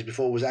two managers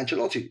before was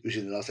Ancelotti, who's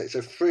in the last eight.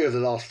 So three of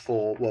the last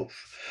four,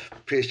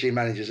 PSG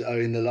managers are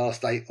in the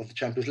last eight of the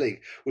Champions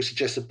League, which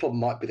suggests the problem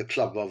might be the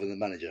club rather than the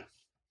manager.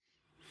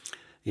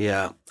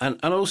 Yeah,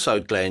 and also,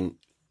 Glenn,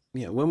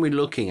 when we're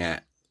looking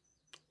at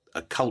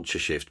a culture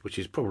shift, which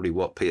is probably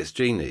what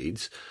PSG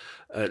needs,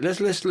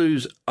 let's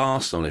lose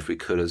Arsenal, if we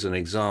could, as an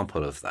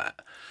example of that.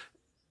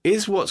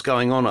 Is what's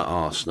going on at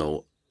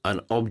Arsenal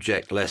an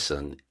object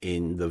lesson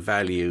in the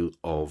value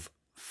of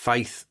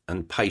faith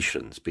and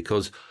patience?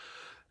 Because,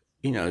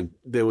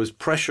 there was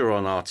pressure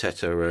on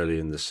Arteta early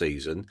in the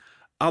season.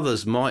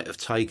 Others might have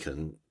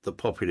taken the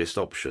populist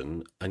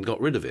option and got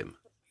rid of him,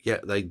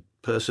 yet they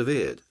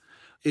persevered.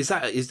 Is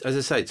that, as I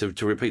say,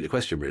 to repeat the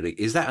question really,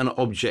 is that an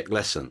object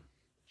lesson?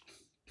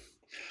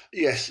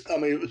 Yes,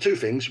 two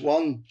things.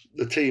 One,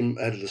 the team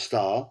ahead of the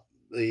star,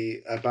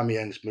 the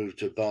Aubameyang's move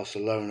to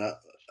Barcelona,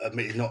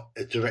 admittedly not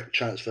a direct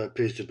transfer,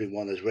 appears to have been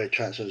one of those rare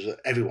transfers that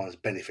everyone's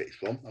benefited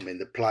from.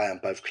 The player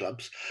and both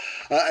clubs.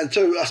 And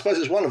two, I suppose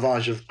it's one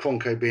advantage of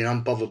Kroenke being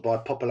unbothered by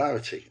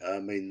popularity.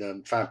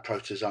 Fan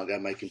protests aren't going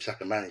to make him sack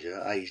a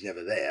manager. He's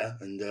never there,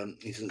 and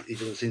he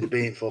doesn't seem to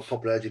be in for a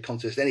popularity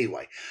contest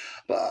anyway.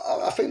 But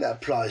I think that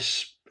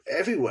applies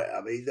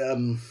everywhere.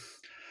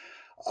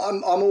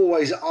 I'm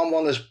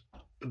one of those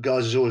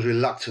guys who's always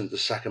reluctant to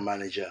sack a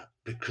manager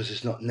because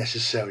it's not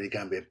necessarily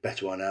going to be a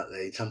better one out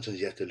there. Sometimes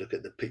you have to look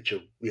at the picture.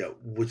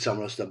 Would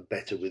someone else done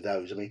better with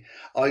those? I mean,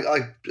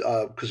 I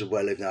because of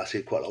where I live now, I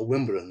see quite a lot of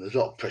Wimbledon. There's a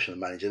lot of pressure on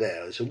the manager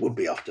there, as it would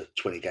be after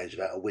 20 games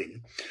without a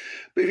win.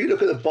 But if you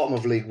look at the bottom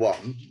of League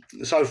One,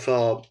 so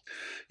far,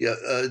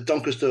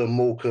 Doncaster,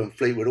 Morecambe,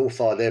 Fleetwood all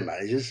fired their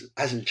managers.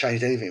 Hasn't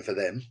changed anything for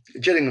them.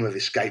 Gillingham have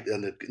escaped,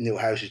 and Neil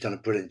Harris has done a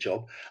brilliant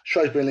job.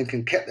 Shrewsbury and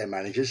Lincoln kept their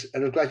managers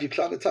and have gradually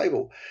climbed the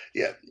table.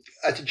 Yeah,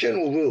 as a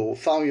general rule,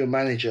 farm your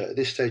manager at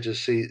this stage of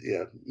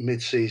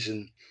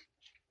mid-season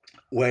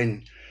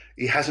when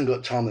he hasn't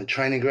got time on the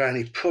training ground,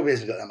 he probably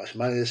hasn't got that much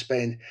money to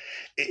spend.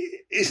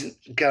 It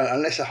isn't going,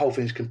 unless the whole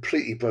thing's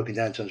completely broken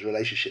down in terms of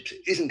relationships,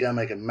 it isn't going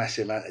to make a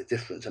massive amount of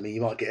difference. I mean,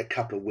 you might get a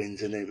couple of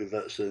wins and then it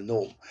reverts to the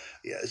norm.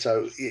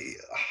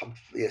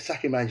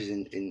 Sacking managers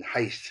in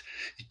haste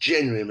is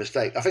generally a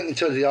mistake. I think in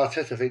terms of the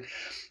Arteta thing,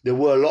 there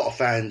were a lot of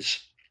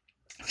fans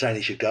saying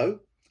he should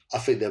go. I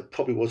think there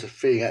probably was a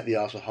feeling at the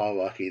Arsenal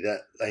hierarchy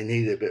that they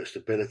needed a bit of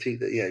stability.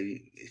 That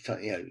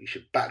you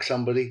should back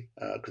somebody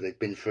because they've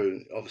been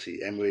through.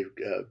 Obviously, Emery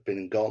been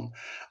and gone,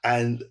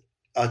 and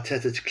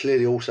Arteta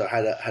clearly also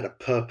had a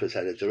purpose,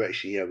 had a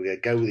direction. We're going to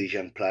go with these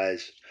young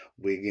players.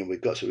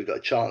 We've got a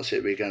chance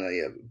here. We're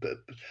going to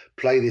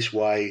play this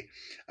way,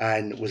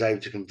 and was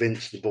able to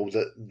convince the board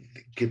that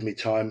give me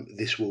time,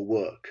 this will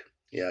work.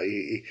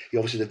 He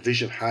obviously the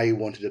vision of how he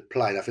wanted to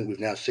play, and I think we've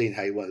now seen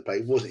how he wanted to play.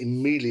 It wasn't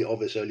immediately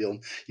obvious early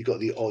on. You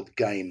got the odd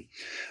game,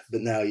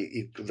 but now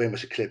you've got very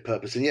much a clear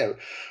purpose. And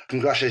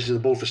congratulations to the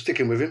board for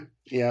sticking with him.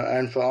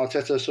 And for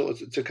Arteta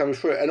sort of to come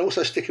through it, and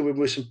also sticking with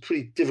him with some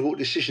pretty difficult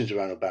decisions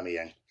around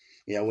Aubameyang.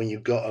 When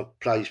you've got a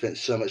player you spent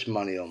so much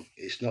money on,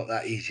 it's not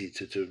that easy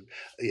to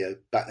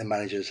back the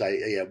manager and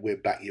say, we'll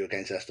back you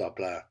against our star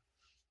player.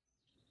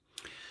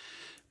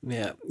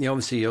 Yeah,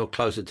 obviously you're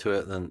closer to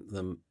it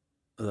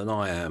than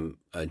I am,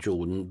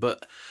 Jordan.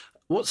 But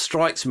what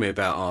strikes me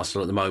about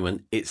Arsenal at the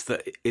moment is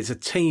that it's a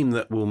team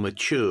that will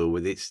mature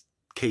with its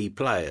key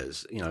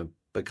players.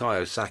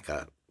 Bukayo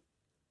Saka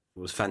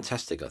was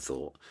fantastic, I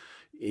thought.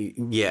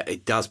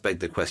 It does beg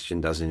the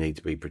question, does he need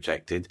to be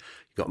protected?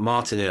 You've got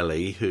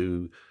Martinelli,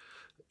 who,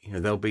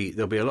 there'll be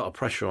a lot of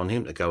pressure on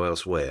him to go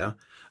elsewhere.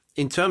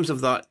 In terms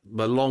of the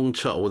long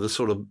term or the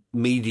sort of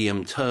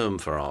medium term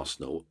for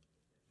Arsenal,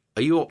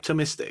 are you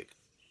optimistic?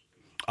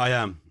 I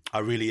am. I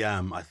really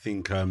am. I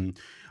think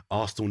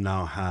Arsenal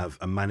now have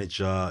a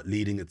manager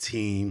leading a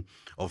team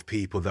of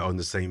people that are on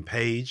the same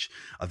page.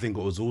 I think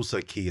what was also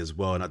key as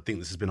well, and I think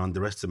this has been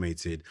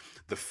underestimated,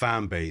 the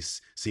fan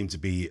base seemed to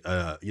be,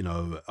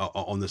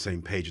 on the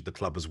same page with the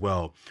club as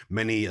well.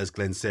 Many, as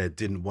Glenn said,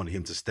 didn't want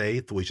him to stay,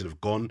 thought he should have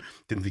gone,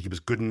 didn't think he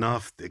was good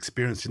enough,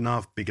 experienced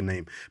enough, big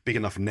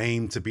enough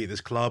name to be at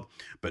this club.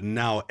 But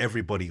now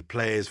everybody,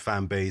 players,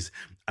 fan base,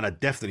 and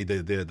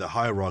definitely the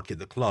hierarchy at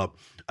the club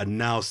are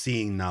now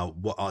seeing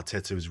what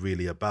Arteta is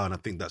really about. And I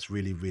think that's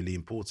really, really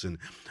important.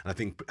 And I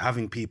think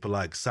having people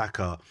like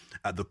Saka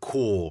at the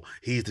core,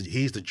 he's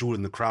the jewel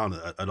in the crown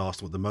at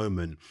Arsenal at the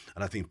moment.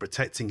 And I think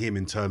protecting him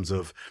in terms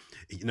of,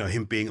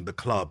 him being at the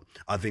club,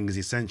 I think is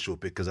essential,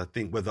 because I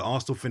think whether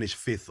Arsenal finish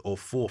 5th or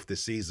 4th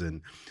this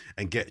season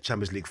and get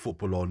Champions League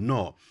football or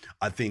not,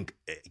 I think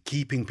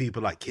keeping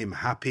people like him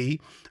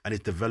happy and his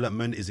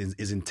development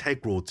is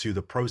integral to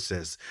the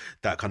process.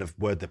 That kind of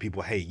word that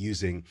people hate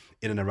using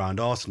in and around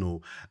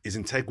Arsenal is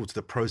integral to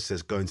the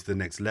process going to the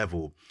next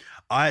level.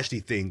 I actually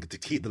think to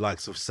keep the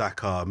likes of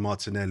Saka,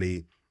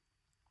 Martinelli,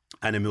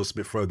 and Emile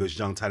Smith-Rowe, those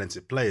young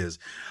talented players,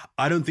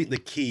 I don't think the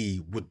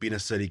key would be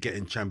necessarily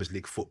getting Champions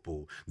League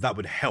football. That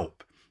would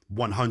help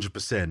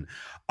 100%.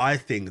 I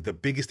think the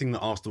biggest thing that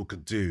Arsenal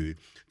could do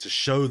to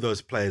show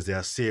those players they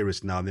are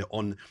serious now and they're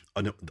on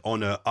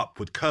an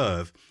upward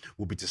curve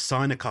will be to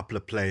sign a couple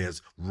of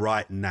players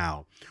right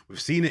now.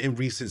 We've seen it in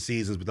recent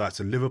seasons with like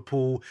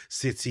Liverpool,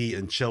 City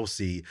and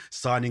Chelsea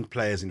signing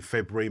players in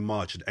February,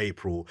 March and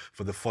April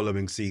for the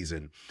following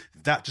season.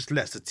 That just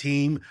lets the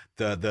team,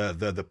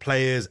 the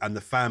players and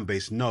the fan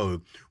base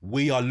know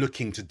we are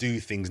looking to do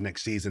things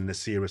next season in a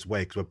serious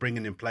way because we're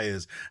bringing in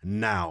players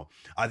now.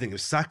 I think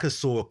if Saka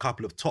saw a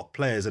couple of top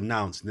players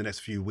announced in the next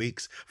few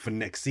weeks for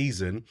next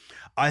season,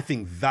 I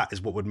think that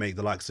is what would make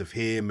the likes of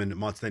him and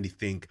Martinelli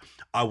think,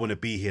 I want to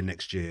be here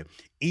next year.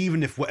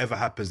 Even if whatever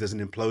happens, there's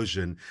an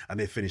implosion and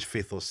they finish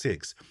 5th or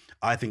 6th.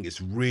 I think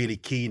it's really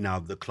key now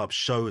that the club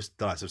shows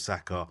the likes of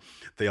Saka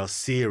they are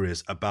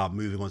serious about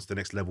moving on to the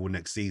next level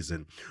next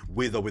season,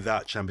 with or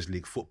without Champions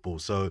League football.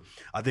 So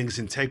I think it's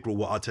integral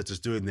what Arteta's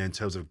doing there in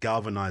terms of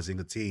galvanising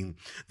a team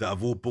that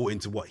have all bought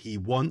into what he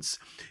wants.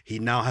 He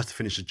now has to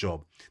finish the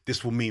job.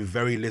 This will mean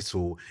very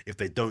little if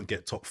they don't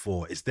get top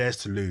 4. It's theirs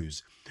to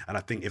lose. And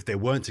I think if they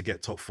weren't to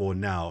get top 4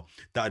 now,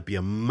 that would be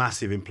a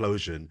massive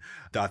implosion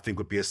that I think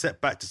would be a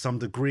setback to some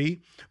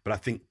degree. But I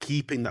think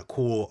keeping that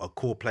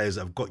core players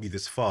that have got you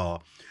this far,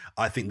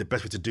 I think the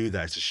best way to do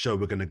that is to show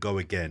we're going to go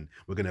again.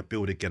 We're going to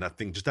build again. I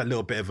think just that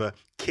little bit of a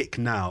kick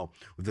now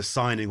with a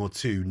signing or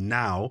two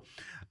now,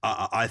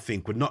 I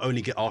think would not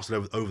only get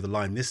Arsenal over the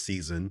line this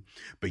season,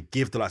 but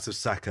give the likes of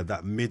Saka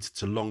that mid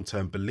to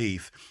long-term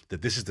belief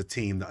that this is the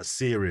team that are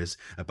serious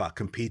about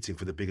competing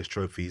for the biggest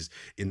trophies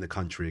in the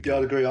country again. Yeah,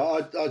 I'd agree.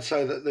 I'd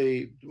say that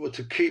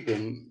to keep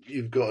them,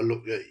 you've got to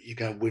look at you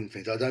can win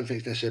things. I don't think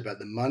it's necessarily about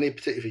the money,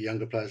 particularly for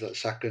younger players like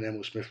Saka and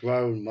Emil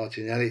Smith-Rowe and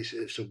Martinelli.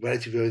 It's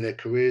relatively early in their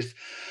careers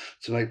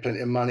to make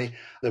plenty of money.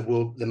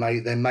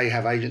 They may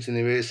have agents in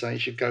their ears saying you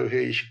should go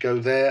here, you should go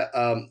there.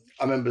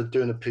 I remember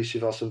doing a piece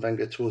with Arsene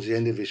Wenger towards the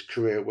end of his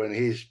career when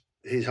his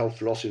whole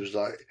philosophy was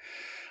like,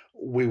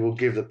 we will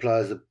give the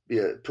players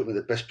put them in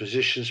the best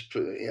positions,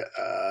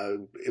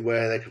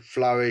 where they can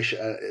flourish.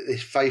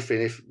 There's faith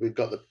in if we've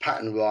got the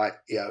pattern right,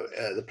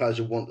 the players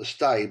will want to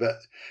stay. But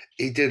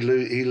he did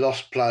lose. He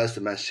lost players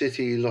to Man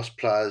City. He lost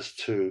players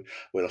to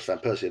lost Van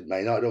Persie at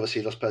Man United.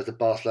 Obviously, he lost players to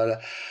Barcelona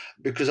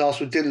because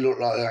Arsenal didn't look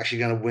like they're actually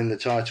going to win the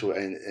title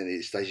in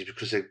these stages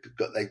because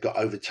they got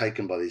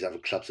overtaken by these other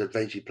clubs. So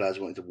eventually, players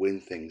wanted to win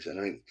things, and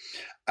I think,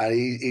 and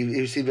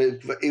he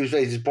was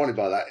very disappointed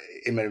by that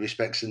in many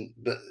respects,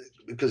 but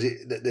because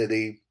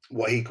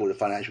what he called the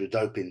financial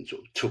doping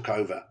sort of took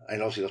over,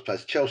 and obviously lost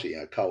players to Chelsea,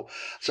 Cole.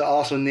 So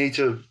Arsenal need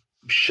to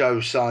show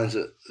signs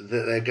that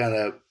they're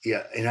going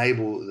to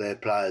enable their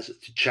players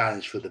to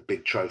challenge for the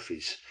big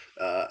trophies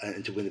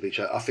and to win the big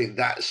trophy. I think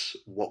that's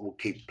what will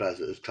keep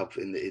players at the club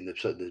in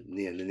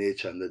the near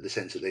term, the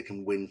sense that they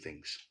can win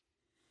things.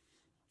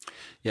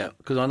 Yeah,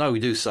 because I know we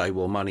do say,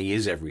 well, money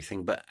is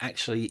everything, but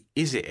actually,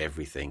 is it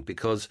everything?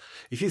 Because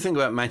if you think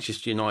about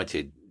Manchester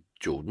United,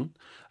 Jordan,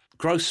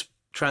 gross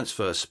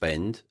transfer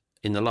spend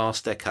in the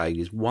last decade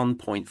is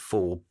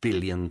 £1.4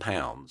 billion.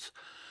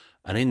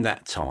 And in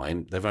that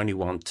time, they've only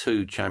won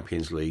 2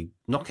 Champions League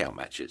knockout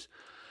matches.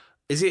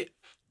 Is it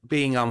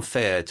being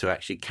unfair to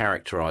actually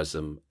characterise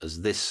them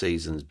as this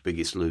season's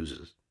biggest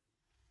losers?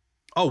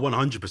 Oh,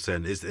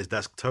 100%.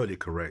 That's totally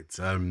correct.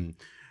 The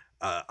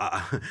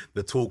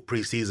talk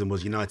pre-season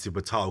was United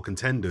were title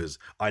contenders.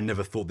 I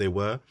never thought they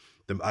were.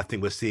 I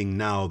think we're seeing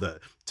now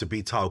that to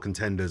be title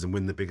contenders and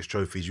win the biggest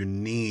trophies, you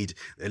need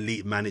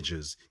elite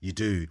managers. You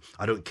do.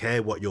 I don't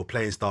care what your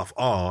playing staff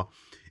are.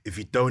 If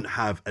you don't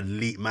have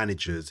elite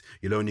managers,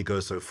 you'll only go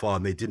so far.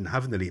 And they didn't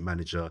have an elite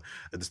manager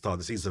at the start of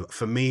the season.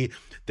 For me,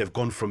 they've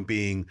gone from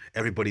being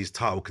everybody's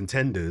title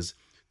contenders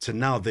to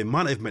now they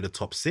might have made the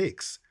top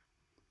 6,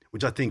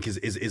 which I think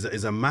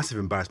is a massive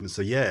embarrassment.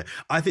 So, yeah,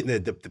 I think they're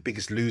the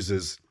biggest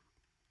losers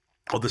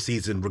of the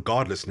season,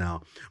 regardless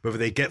now, whether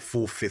they get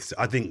 4th, 5th.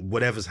 I think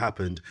whatever's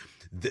happened,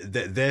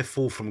 their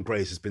fall from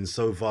grace has been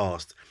so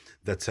vast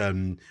that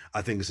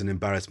I think it's an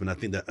embarrassment. I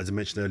think that, as I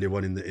mentioned earlier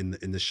on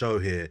in the show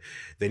here,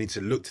 they need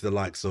to look to the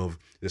likes of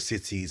the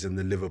Cities and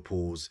the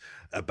Liverpools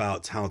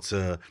about how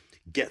to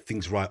get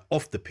things right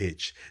off the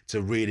pitch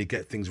to really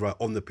get things right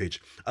on the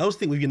pitch. I also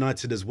think with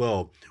United as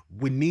well,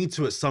 we need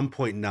to at some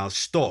point now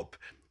stop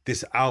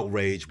this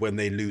outrage when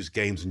they lose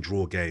games and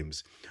draw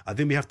games. I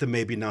think we have to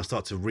maybe now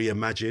start to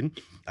reimagine,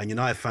 and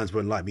United fans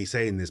won't like me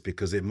saying this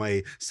because it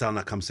may sound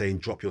like I'm saying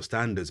drop your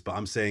standards, but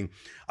I'm saying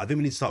I think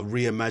we need to start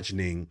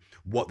reimagining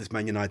what this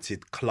Man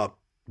United club,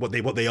 what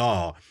they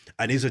are.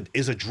 And is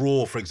a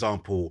draw, for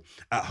example,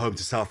 at home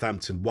to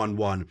Southampton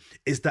 1-1,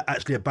 is that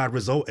actually a bad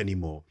result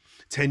anymore?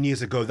 10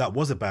 years ago, that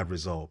was a bad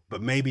result.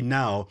 But maybe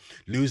now,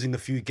 losing a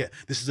few,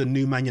 this is a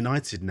new Man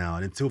United now.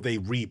 And until they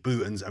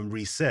reboot and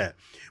reset,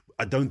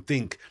 I don't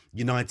think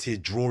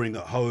United drawing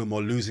at home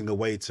or losing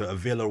away to a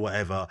Villa or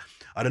whatever,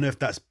 I don't know if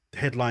that's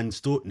headline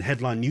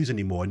news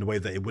anymore in the way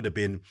that it would have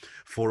been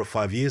 4 or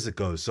 5 years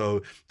ago.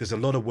 So there's a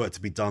lot of work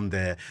to be done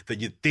there that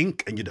you'd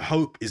think and you'd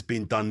hope is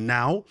being done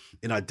now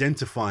in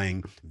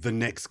identifying the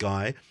next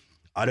guy.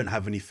 I don't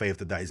have any faith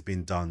that is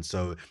being done.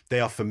 So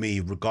they are, for me,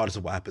 regardless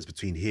of what happens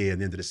between here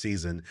and the end of the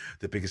season,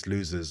 the biggest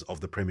losers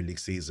of the Premier League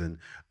season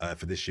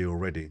for this year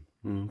already.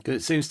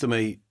 It seems to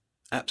me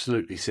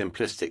absolutely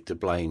simplistic to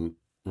blame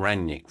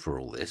Rangnick for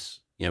all this.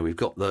 You know, we've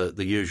got the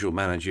usual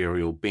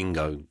managerial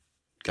bingo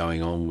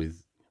going on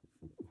with,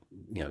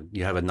 you know,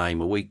 you have a name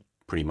a week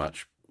pretty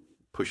much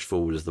pushed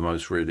forward as the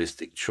most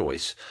realistic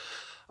choice.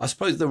 I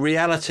suppose the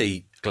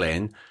reality,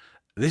 Glenn,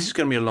 this is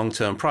going to be a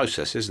long-term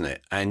process, isn't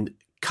it? And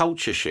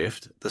culture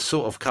shift, the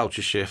sort of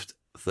culture shift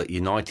that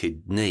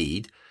United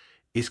need,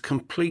 is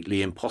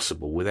completely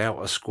impossible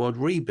without a squad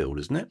rebuild,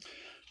 isn't it?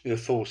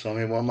 Of course. I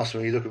mean, when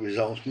you look at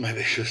results, maybe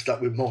they should have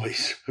stuck with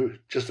Moyes, who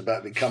just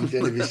about become the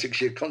end of his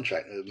 6-year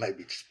contract,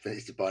 maybe just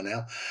finished it by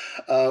now.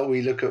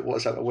 We look at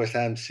what's happened at West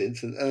Ham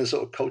since, and the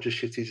sort of culture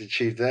shift he's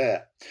achieved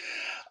there.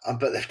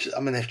 But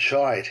they've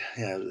tried,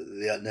 you know,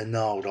 the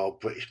gnarled old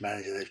British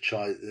manager. They've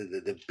tried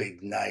the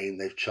big name.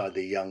 They've tried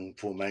the young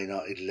former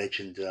United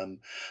legend.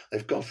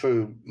 They've gone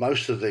through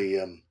most of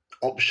the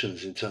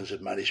options in terms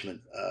of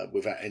management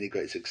without any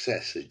great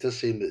success. It does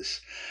seem that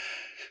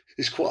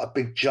it's quite a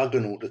big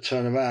juggernaut to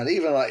turn around.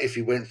 Even like if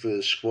he went through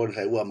the squad and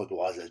say, well,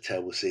 Maguire's had a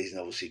terrible season,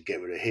 obviously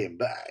get rid of him.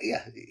 But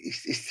yeah,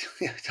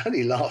 it's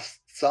only last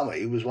summer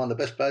he was one of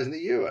the best players in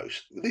the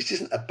Euros. This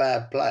isn't a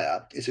bad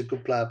player. It's a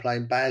good player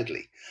playing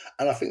badly.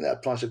 And I think that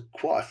applies to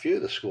quite a few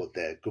of the squad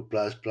there. Good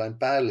players playing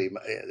badly.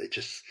 They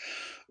just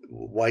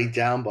weighed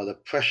down by the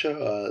pressure,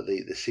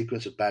 the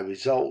sequence of bad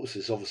results.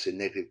 There's obviously a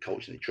negative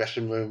culture in the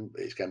dressing room.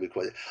 It's going to be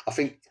quite. I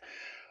think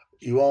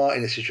you are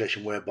in a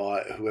situation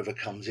whereby whoever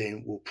comes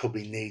in will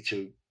probably need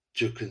to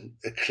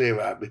a clear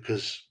out,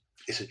 because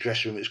it's a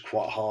dressing room. It's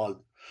quite hard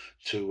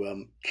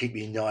to keep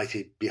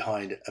United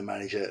behind a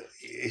manager.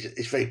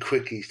 It's very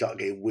quickly you start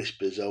getting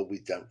whispers, oh, we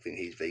don't think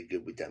he's very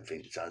good, we don't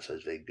think so-and-so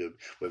is very good,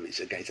 whether it's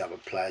against other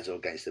players or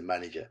against the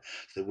manager.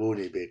 So there will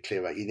need to be a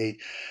clear out. You need,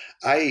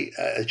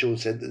 as Jordan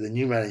said, that the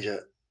new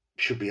manager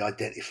should be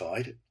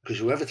identified, because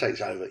whoever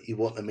takes over, you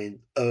want them in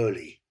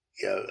early,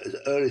 as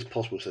early as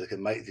possible, so they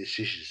can make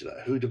decisions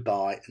about who to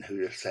buy and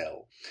who to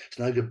sell. It's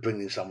no good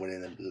bringing someone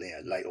in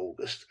late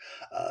August.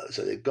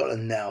 So they've got to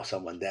nail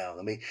someone down.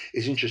 I mean,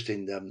 it's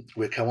interesting.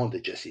 We'll come on to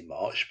Jesse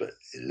Marsch, but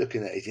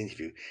looking at his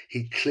interview,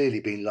 he'd clearly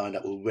been lined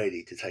up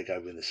already to take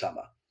over in the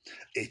summer.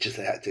 It's just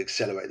they had to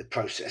accelerate the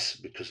process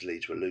because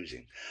Leeds were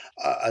losing.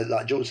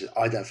 Like George said,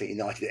 I don't think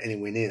United are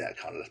anywhere near that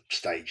kind of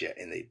stage yet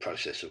in the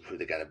process of who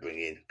they're going to bring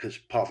in, because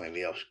apart from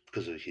everything else,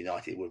 because of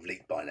United, we've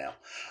leaked by now.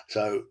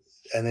 So,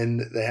 and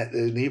then they had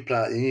the new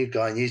player, the new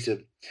guy needs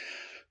to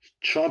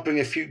try and bring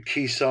a few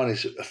key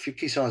signs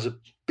of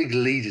big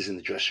leaders in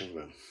the dressing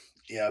room.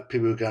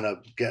 People who are going to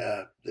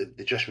get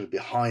the dressing room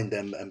behind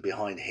them and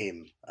behind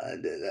him,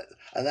 and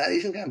that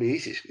isn't going to be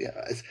easy.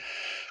 It's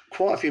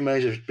quite a few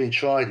managers have been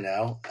tried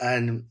now,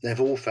 and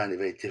they've all found it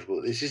very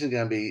difficult. This isn't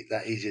going to be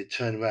that easy to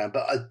turn around,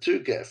 but I do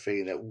get a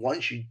feeling that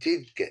once you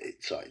did get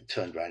it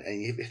turned around,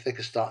 and if they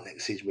could start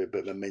next season with a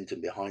bit of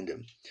momentum behind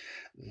them,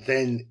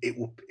 then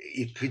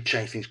you could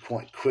change things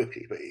quite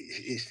quickly. But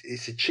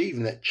it's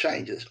achieving that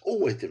change. It's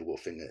always a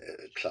difficult thing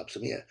at clubs. I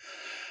mean,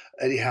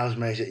 Eddie Howe's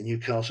managed it at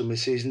Newcastle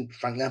mid-season.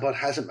 Frank Lampard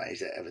hasn't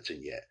managed it at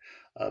Everton yet.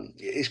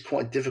 It's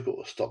quite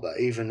difficult to stop that.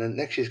 And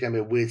next year's going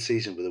to be a weird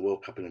season with the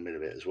World Cup in the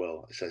middle of it as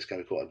well. So it's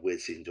going to be quite a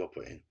weird season to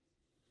operate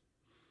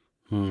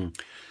in.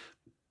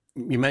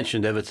 You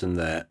mentioned Everton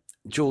there.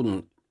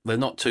 Jordan, they're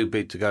not too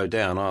big to go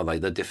down, are they?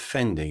 The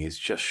defending is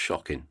just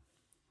shocking.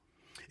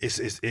 It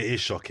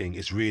is shocking.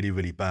 It's really,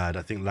 really bad.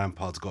 I think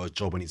Lampard's got a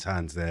job on his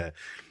hands there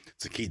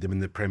to keep them in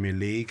the Premier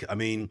League. I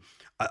mean,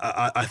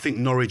 I think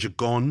Norwich are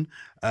gone.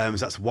 So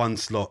that's one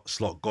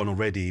slot gone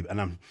already,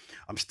 and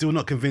I'm still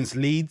not convinced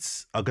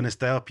Leeds are going to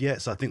stay up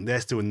yet. So I think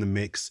they're still in the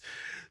mix.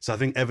 So I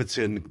think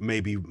Everton,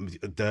 maybe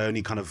the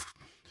only kind of,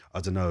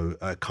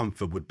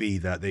 comfort would be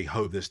that they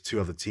hope there's two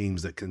other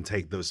teams that can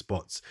take those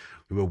spots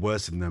who are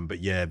worse than them.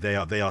 But yeah,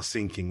 they are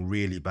sinking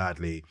really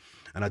badly.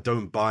 And I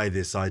don't buy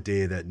this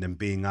idea that them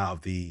being out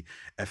of the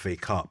FA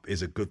Cup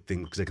is a good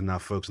thing, because they can now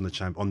focus on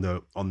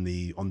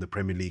the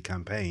Premier League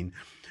campaign.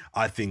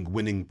 I think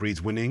winning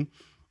breeds winning,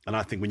 and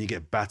I think when you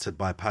get battered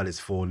by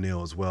Palace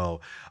 4-0 as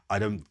well, I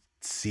don't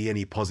see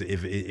any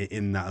positive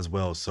in that as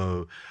well.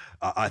 So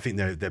I think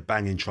they're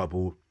banging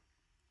trouble.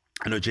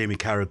 I know Jamie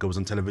Carragher was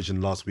on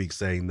television last week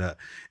saying that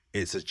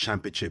it's a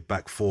championship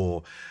back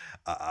four.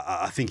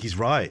 I think he's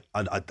right.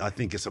 I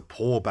think it's a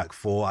poor back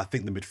four. I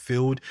think the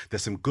midfield,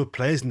 there's some good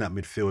players in that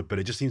midfield, but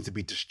it just seems to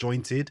be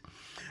disjointed.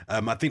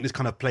 I think this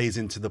kind of plays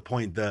into the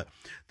point that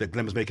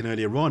Glenn was making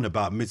earlier on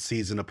about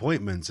mid-season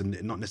appointments and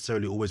not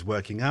necessarily always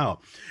working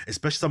out,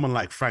 especially someone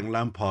like Frank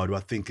Lampard, who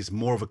I think is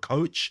more of a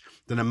coach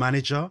than a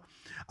manager.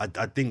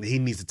 I think that he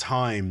needs the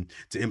time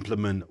to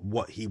implement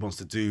what he wants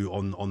to do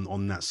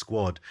on that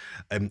squad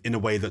in a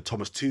way that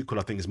Thomas Tuchel,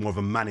 I think, is more of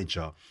a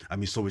manager.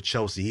 And we saw with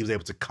Chelsea, he was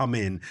able to come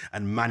in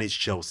and manage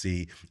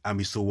Chelsea, and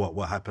we saw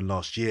what happened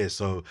last year.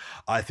 So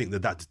I think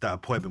that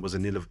appointment was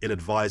an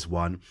ill-advised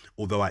one,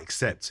 although I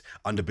accept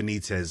under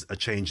Benitez a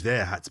change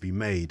there had to be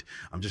made.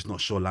 I'm just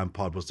not sure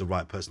Lampard was the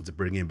right person to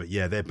bring in. But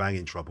yeah, they're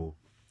banging trouble.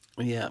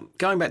 Yeah.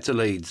 Going back to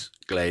Leeds,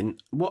 Glenn,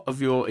 what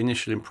have your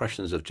initial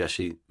impressions of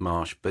Jesse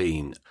Marsch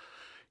been?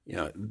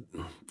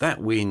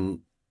 That win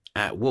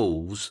at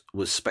Wolves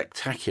was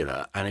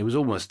spectacular, and it was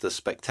almost a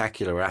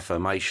spectacular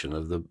affirmation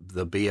of the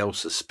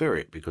Bielsa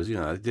spirit, because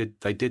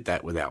they did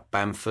that without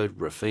Bamford,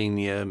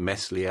 Rafinha,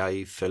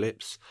 Meslier,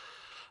 Phillips.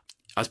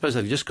 I suppose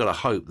they've just got to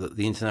hope that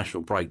the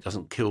international break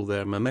doesn't kill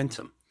their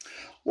momentum.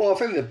 Well, I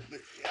think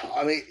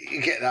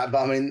you get that,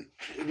 but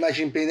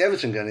imagine being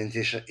Everton going into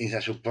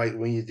international break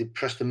when you're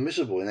depressed and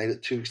miserable, and they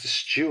got 2 weeks to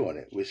stew on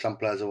it with some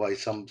players away,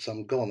 some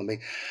gone.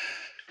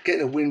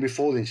 Getting a win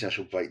before the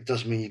international break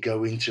does mean you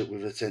go into it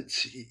with a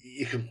sense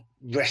you can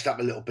rest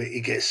up a little bit.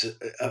 It gets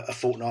a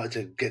fortnight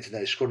to get to know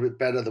the squad a bit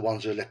better, the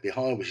ones who are left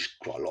behind, which is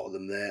quite a lot of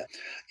them there,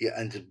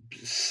 and to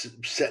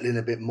settle in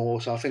a bit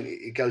more. So I think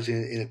it goes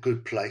in a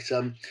good place.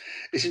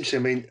 It's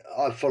interesting.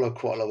 I follow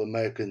quite a lot of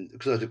American,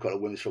 because I do quite a lot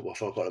of women's football. I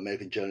follow quite a lot of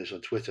American journalists on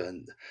Twitter,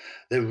 and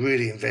they're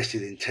really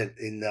invested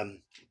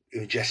in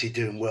Jesse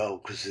doing well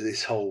because of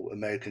this whole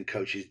American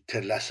coaches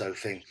Ted Lasso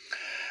thing.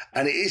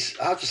 And it is,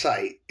 I have to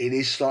say, it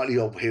is slightly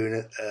odd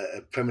hearing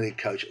a Premier League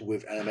coach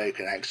with an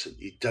American accent.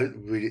 You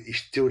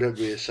still don't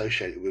really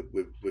associate it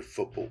with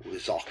football,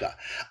 with soccer.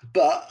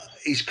 But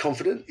he's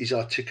confident, he's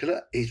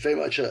articulate, he's very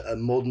much a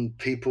modern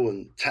people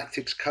and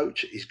tactics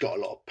coach. He's got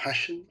a lot of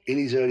passion. In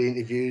his early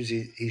interviews,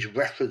 he's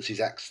referenced his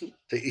accent.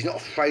 So he's not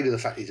afraid of the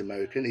fact he's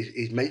American.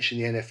 He's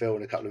mentioned the NFL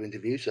in a couple of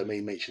interviews. So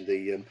he mentioned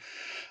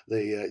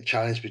the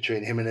challenge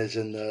between Jimenez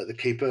and the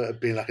keeper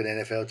being like an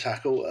NFL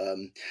tackle.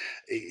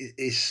 He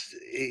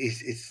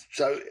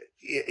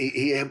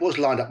was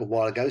lined up a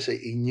while ago, so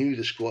he knew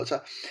the squad. So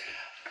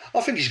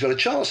I think he's got a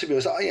chance to be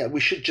honest.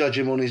 We should judge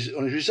him on his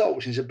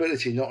results, his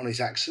ability, not on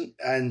his accent.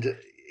 And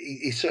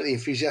he's certainly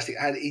enthusiastic,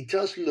 and he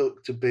does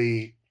look to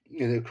be,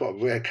 quite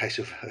a rare case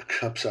of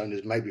club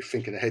owners maybe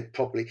thinking ahead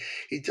properly.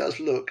 He does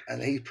look, and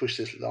he pushed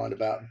this line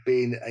about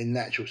being a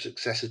natural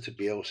successor to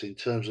Bielsa in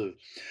terms of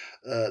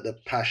the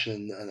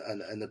passion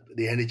and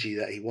the energy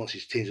that he wants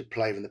his team to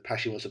play with, and the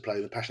passion he wants to play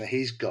with, the passion that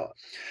he's got.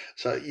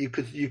 So you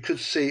could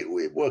see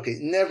it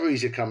working. Never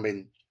easy to come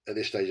in at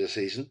this stage of the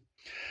season.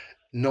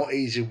 Not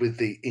easy with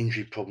the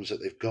injury problems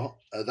that they've got.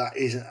 That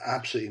is an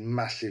absolutely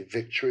massive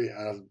victory,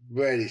 and I've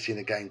rarely seen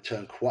a game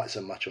turn quite so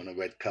much on a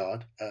red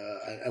card.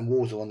 And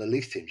Wolves are one of the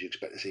least teams you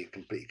expect to see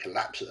completely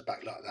collapse at the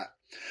back like that.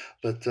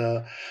 But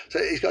so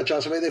he's got a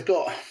chance. I mean, they've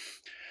got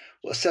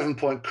a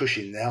 7-point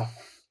cushion now.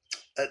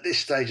 At this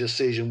stage of the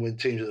season, when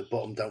teams at the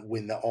bottom don't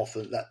win that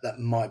often, that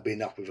might be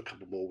enough with a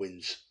couple more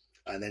wins.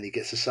 And then he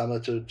gets the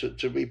summer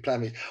to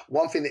replenish.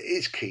 One thing that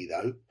is key,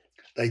 though,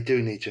 they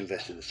do need to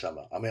invest in the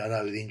summer. I mean, I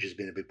know the injury's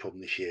been a big problem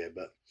this year,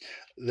 but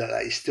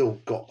they've still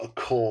got a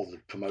core of the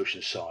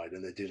promotion side,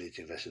 and they do need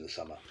to invest in the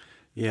summer.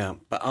 Yeah,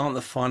 but aren't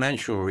the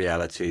financial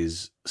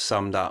realities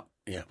summed up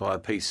by a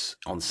piece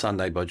on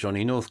Sunday by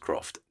Johnny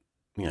Northcroft?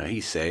 He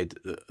said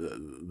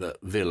that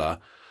Villa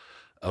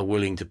are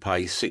willing to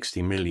pay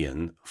 60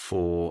 million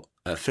for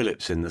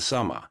Phillips in the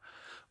summer.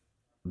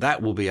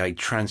 That will be a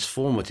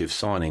transformative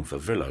signing for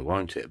Villa,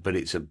 won't it? But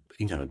it's a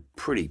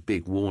pretty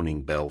big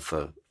warning bell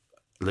for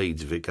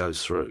Leeds if it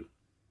goes through.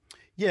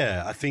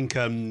 Yeah, I think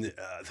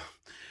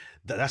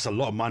that's a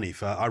lot of money.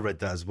 I read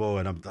that as well,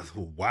 and I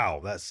thought,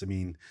 wow,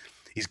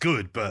 he's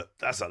good, but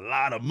that's a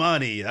lot of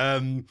money.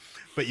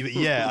 But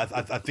yeah,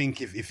 I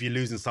think if you're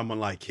losing someone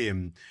like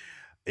him,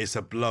 it's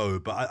a blow.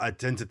 But I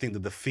tend to think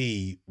that the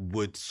fee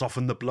would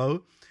soften the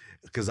blow,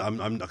 because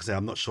I'm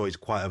not sure he's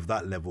quite of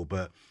that level.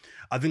 But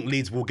I think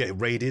Leeds will get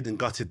raided and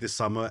gutted this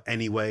summer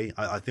anyway.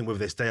 I think whether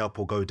they stay up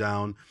or go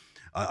down,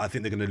 I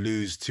think they're going to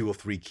lose 2 or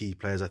 3 key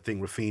players. I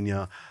think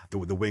Rafinha, the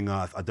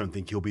winger, I don't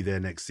think he'll be there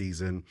next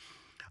season.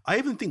 I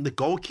even think the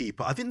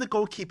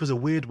goalkeeper's a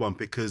weird one,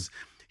 because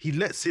he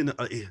lets in...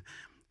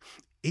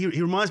 He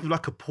reminds me of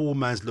like a poor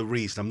man's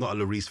Lloris. I'm not a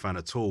Lloris fan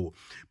at all.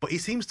 But he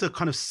seems to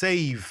kind of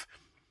save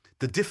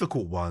the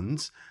difficult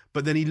ones,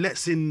 but then he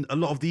lets in a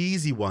lot of the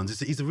easy ones.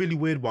 He's a really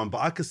weird one, but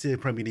I could see a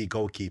Premier League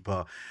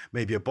goalkeeper,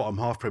 maybe a bottom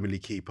half Premier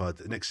League keeper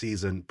next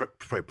season,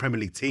 Premier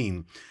League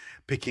team,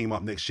 picking him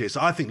up next year. So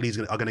I think Leeds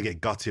are going to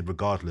get gutted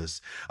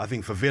regardless. I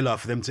think for Villa,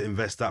 for them to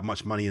invest that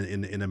much money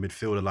in a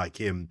midfielder like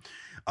him,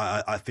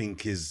 I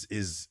think is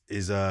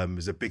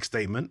a big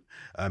statement.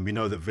 We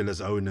know that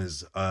Villa's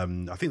owners, I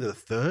think they're the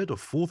 3rd or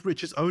 4th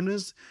richest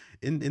owners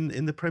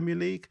in the Premier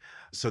League.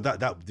 So that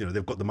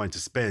they've got the money to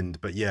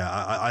spend. But yeah,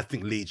 I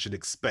think Leeds should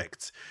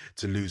expect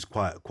to lose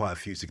quite a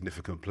few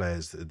significant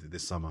players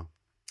this summer.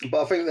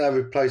 But I think they'll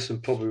replace some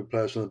probably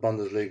players from the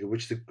Bundesliga,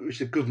 which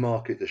is a good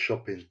market to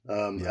shop in.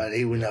 And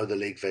he will know the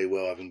league very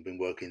well, having been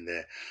working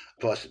there.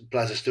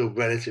 Players are still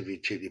relatively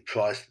cheaply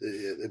priced.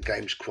 The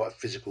game's quite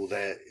physical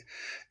there.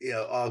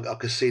 I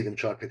could see them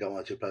trying to pick up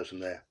 1 or 2 players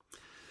from there.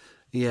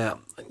 Yeah,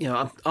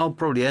 I'll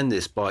probably end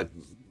this by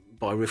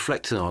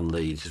reflecting on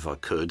Leeds if I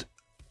could.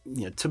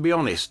 To be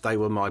honest, they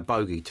were my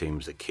bogey team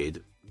as a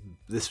kid.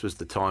 This was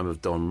the time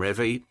of Don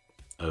Revie,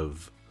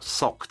 of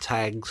sock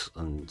tags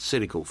and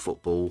cynical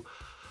football.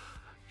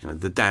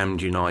 The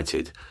damned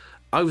United.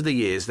 Over the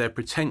years, their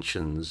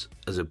pretensions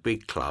as a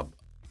big club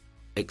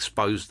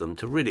exposed them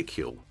to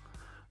ridicule.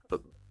 But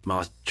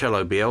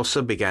Marcelo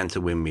Bielsa began to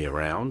win me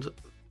around,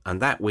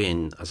 and that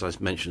win, as I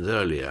mentioned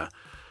earlier,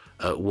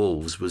 at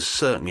Wolves was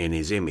certainly in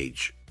his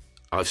image.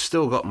 I've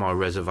still got my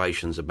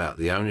reservations about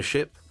the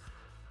ownership,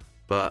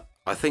 but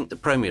I think the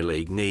Premier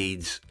League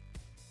needs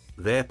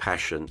their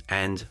passion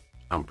and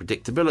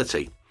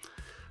unpredictability.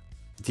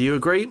 Do you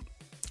agree?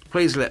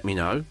 Please let me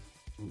know.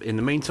 In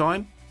the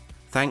meantime,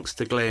 thanks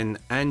to Glenn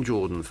and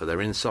Jordan for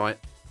their insight,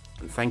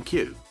 and thank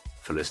you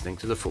for listening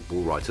to the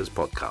Football Writers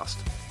Podcast.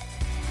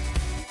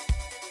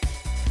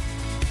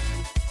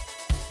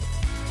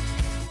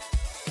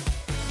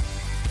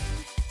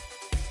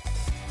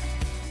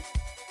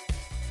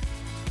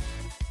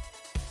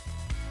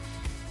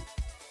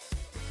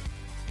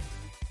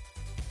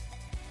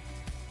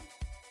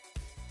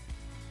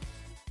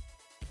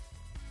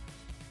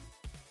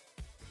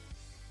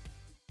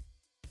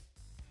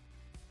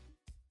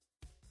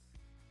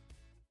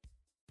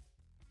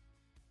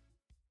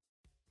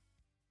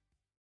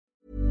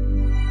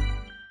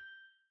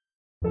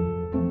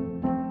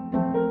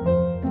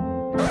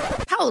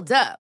 Hold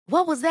up.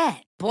 What was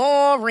that?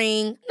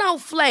 Boring. No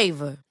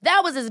flavor.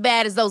 That was as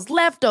bad as those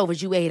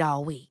leftovers you ate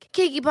all week.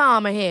 Keke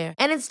Palmer here,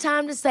 and it's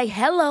time to say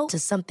hello to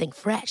something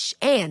fresh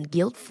and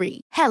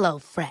guilt-free. Hello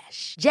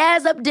Fresh.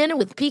 Jazz up dinner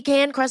with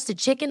pecan-crusted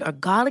chicken or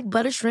garlic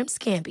butter shrimp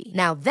scampi.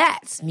 Now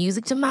that's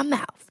music to my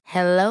mouth.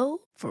 Hello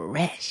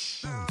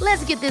Fresh.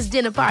 Let's get this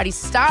dinner party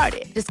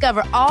started.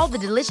 Discover all the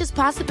delicious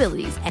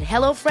possibilities at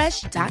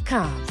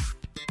HelloFresh.com.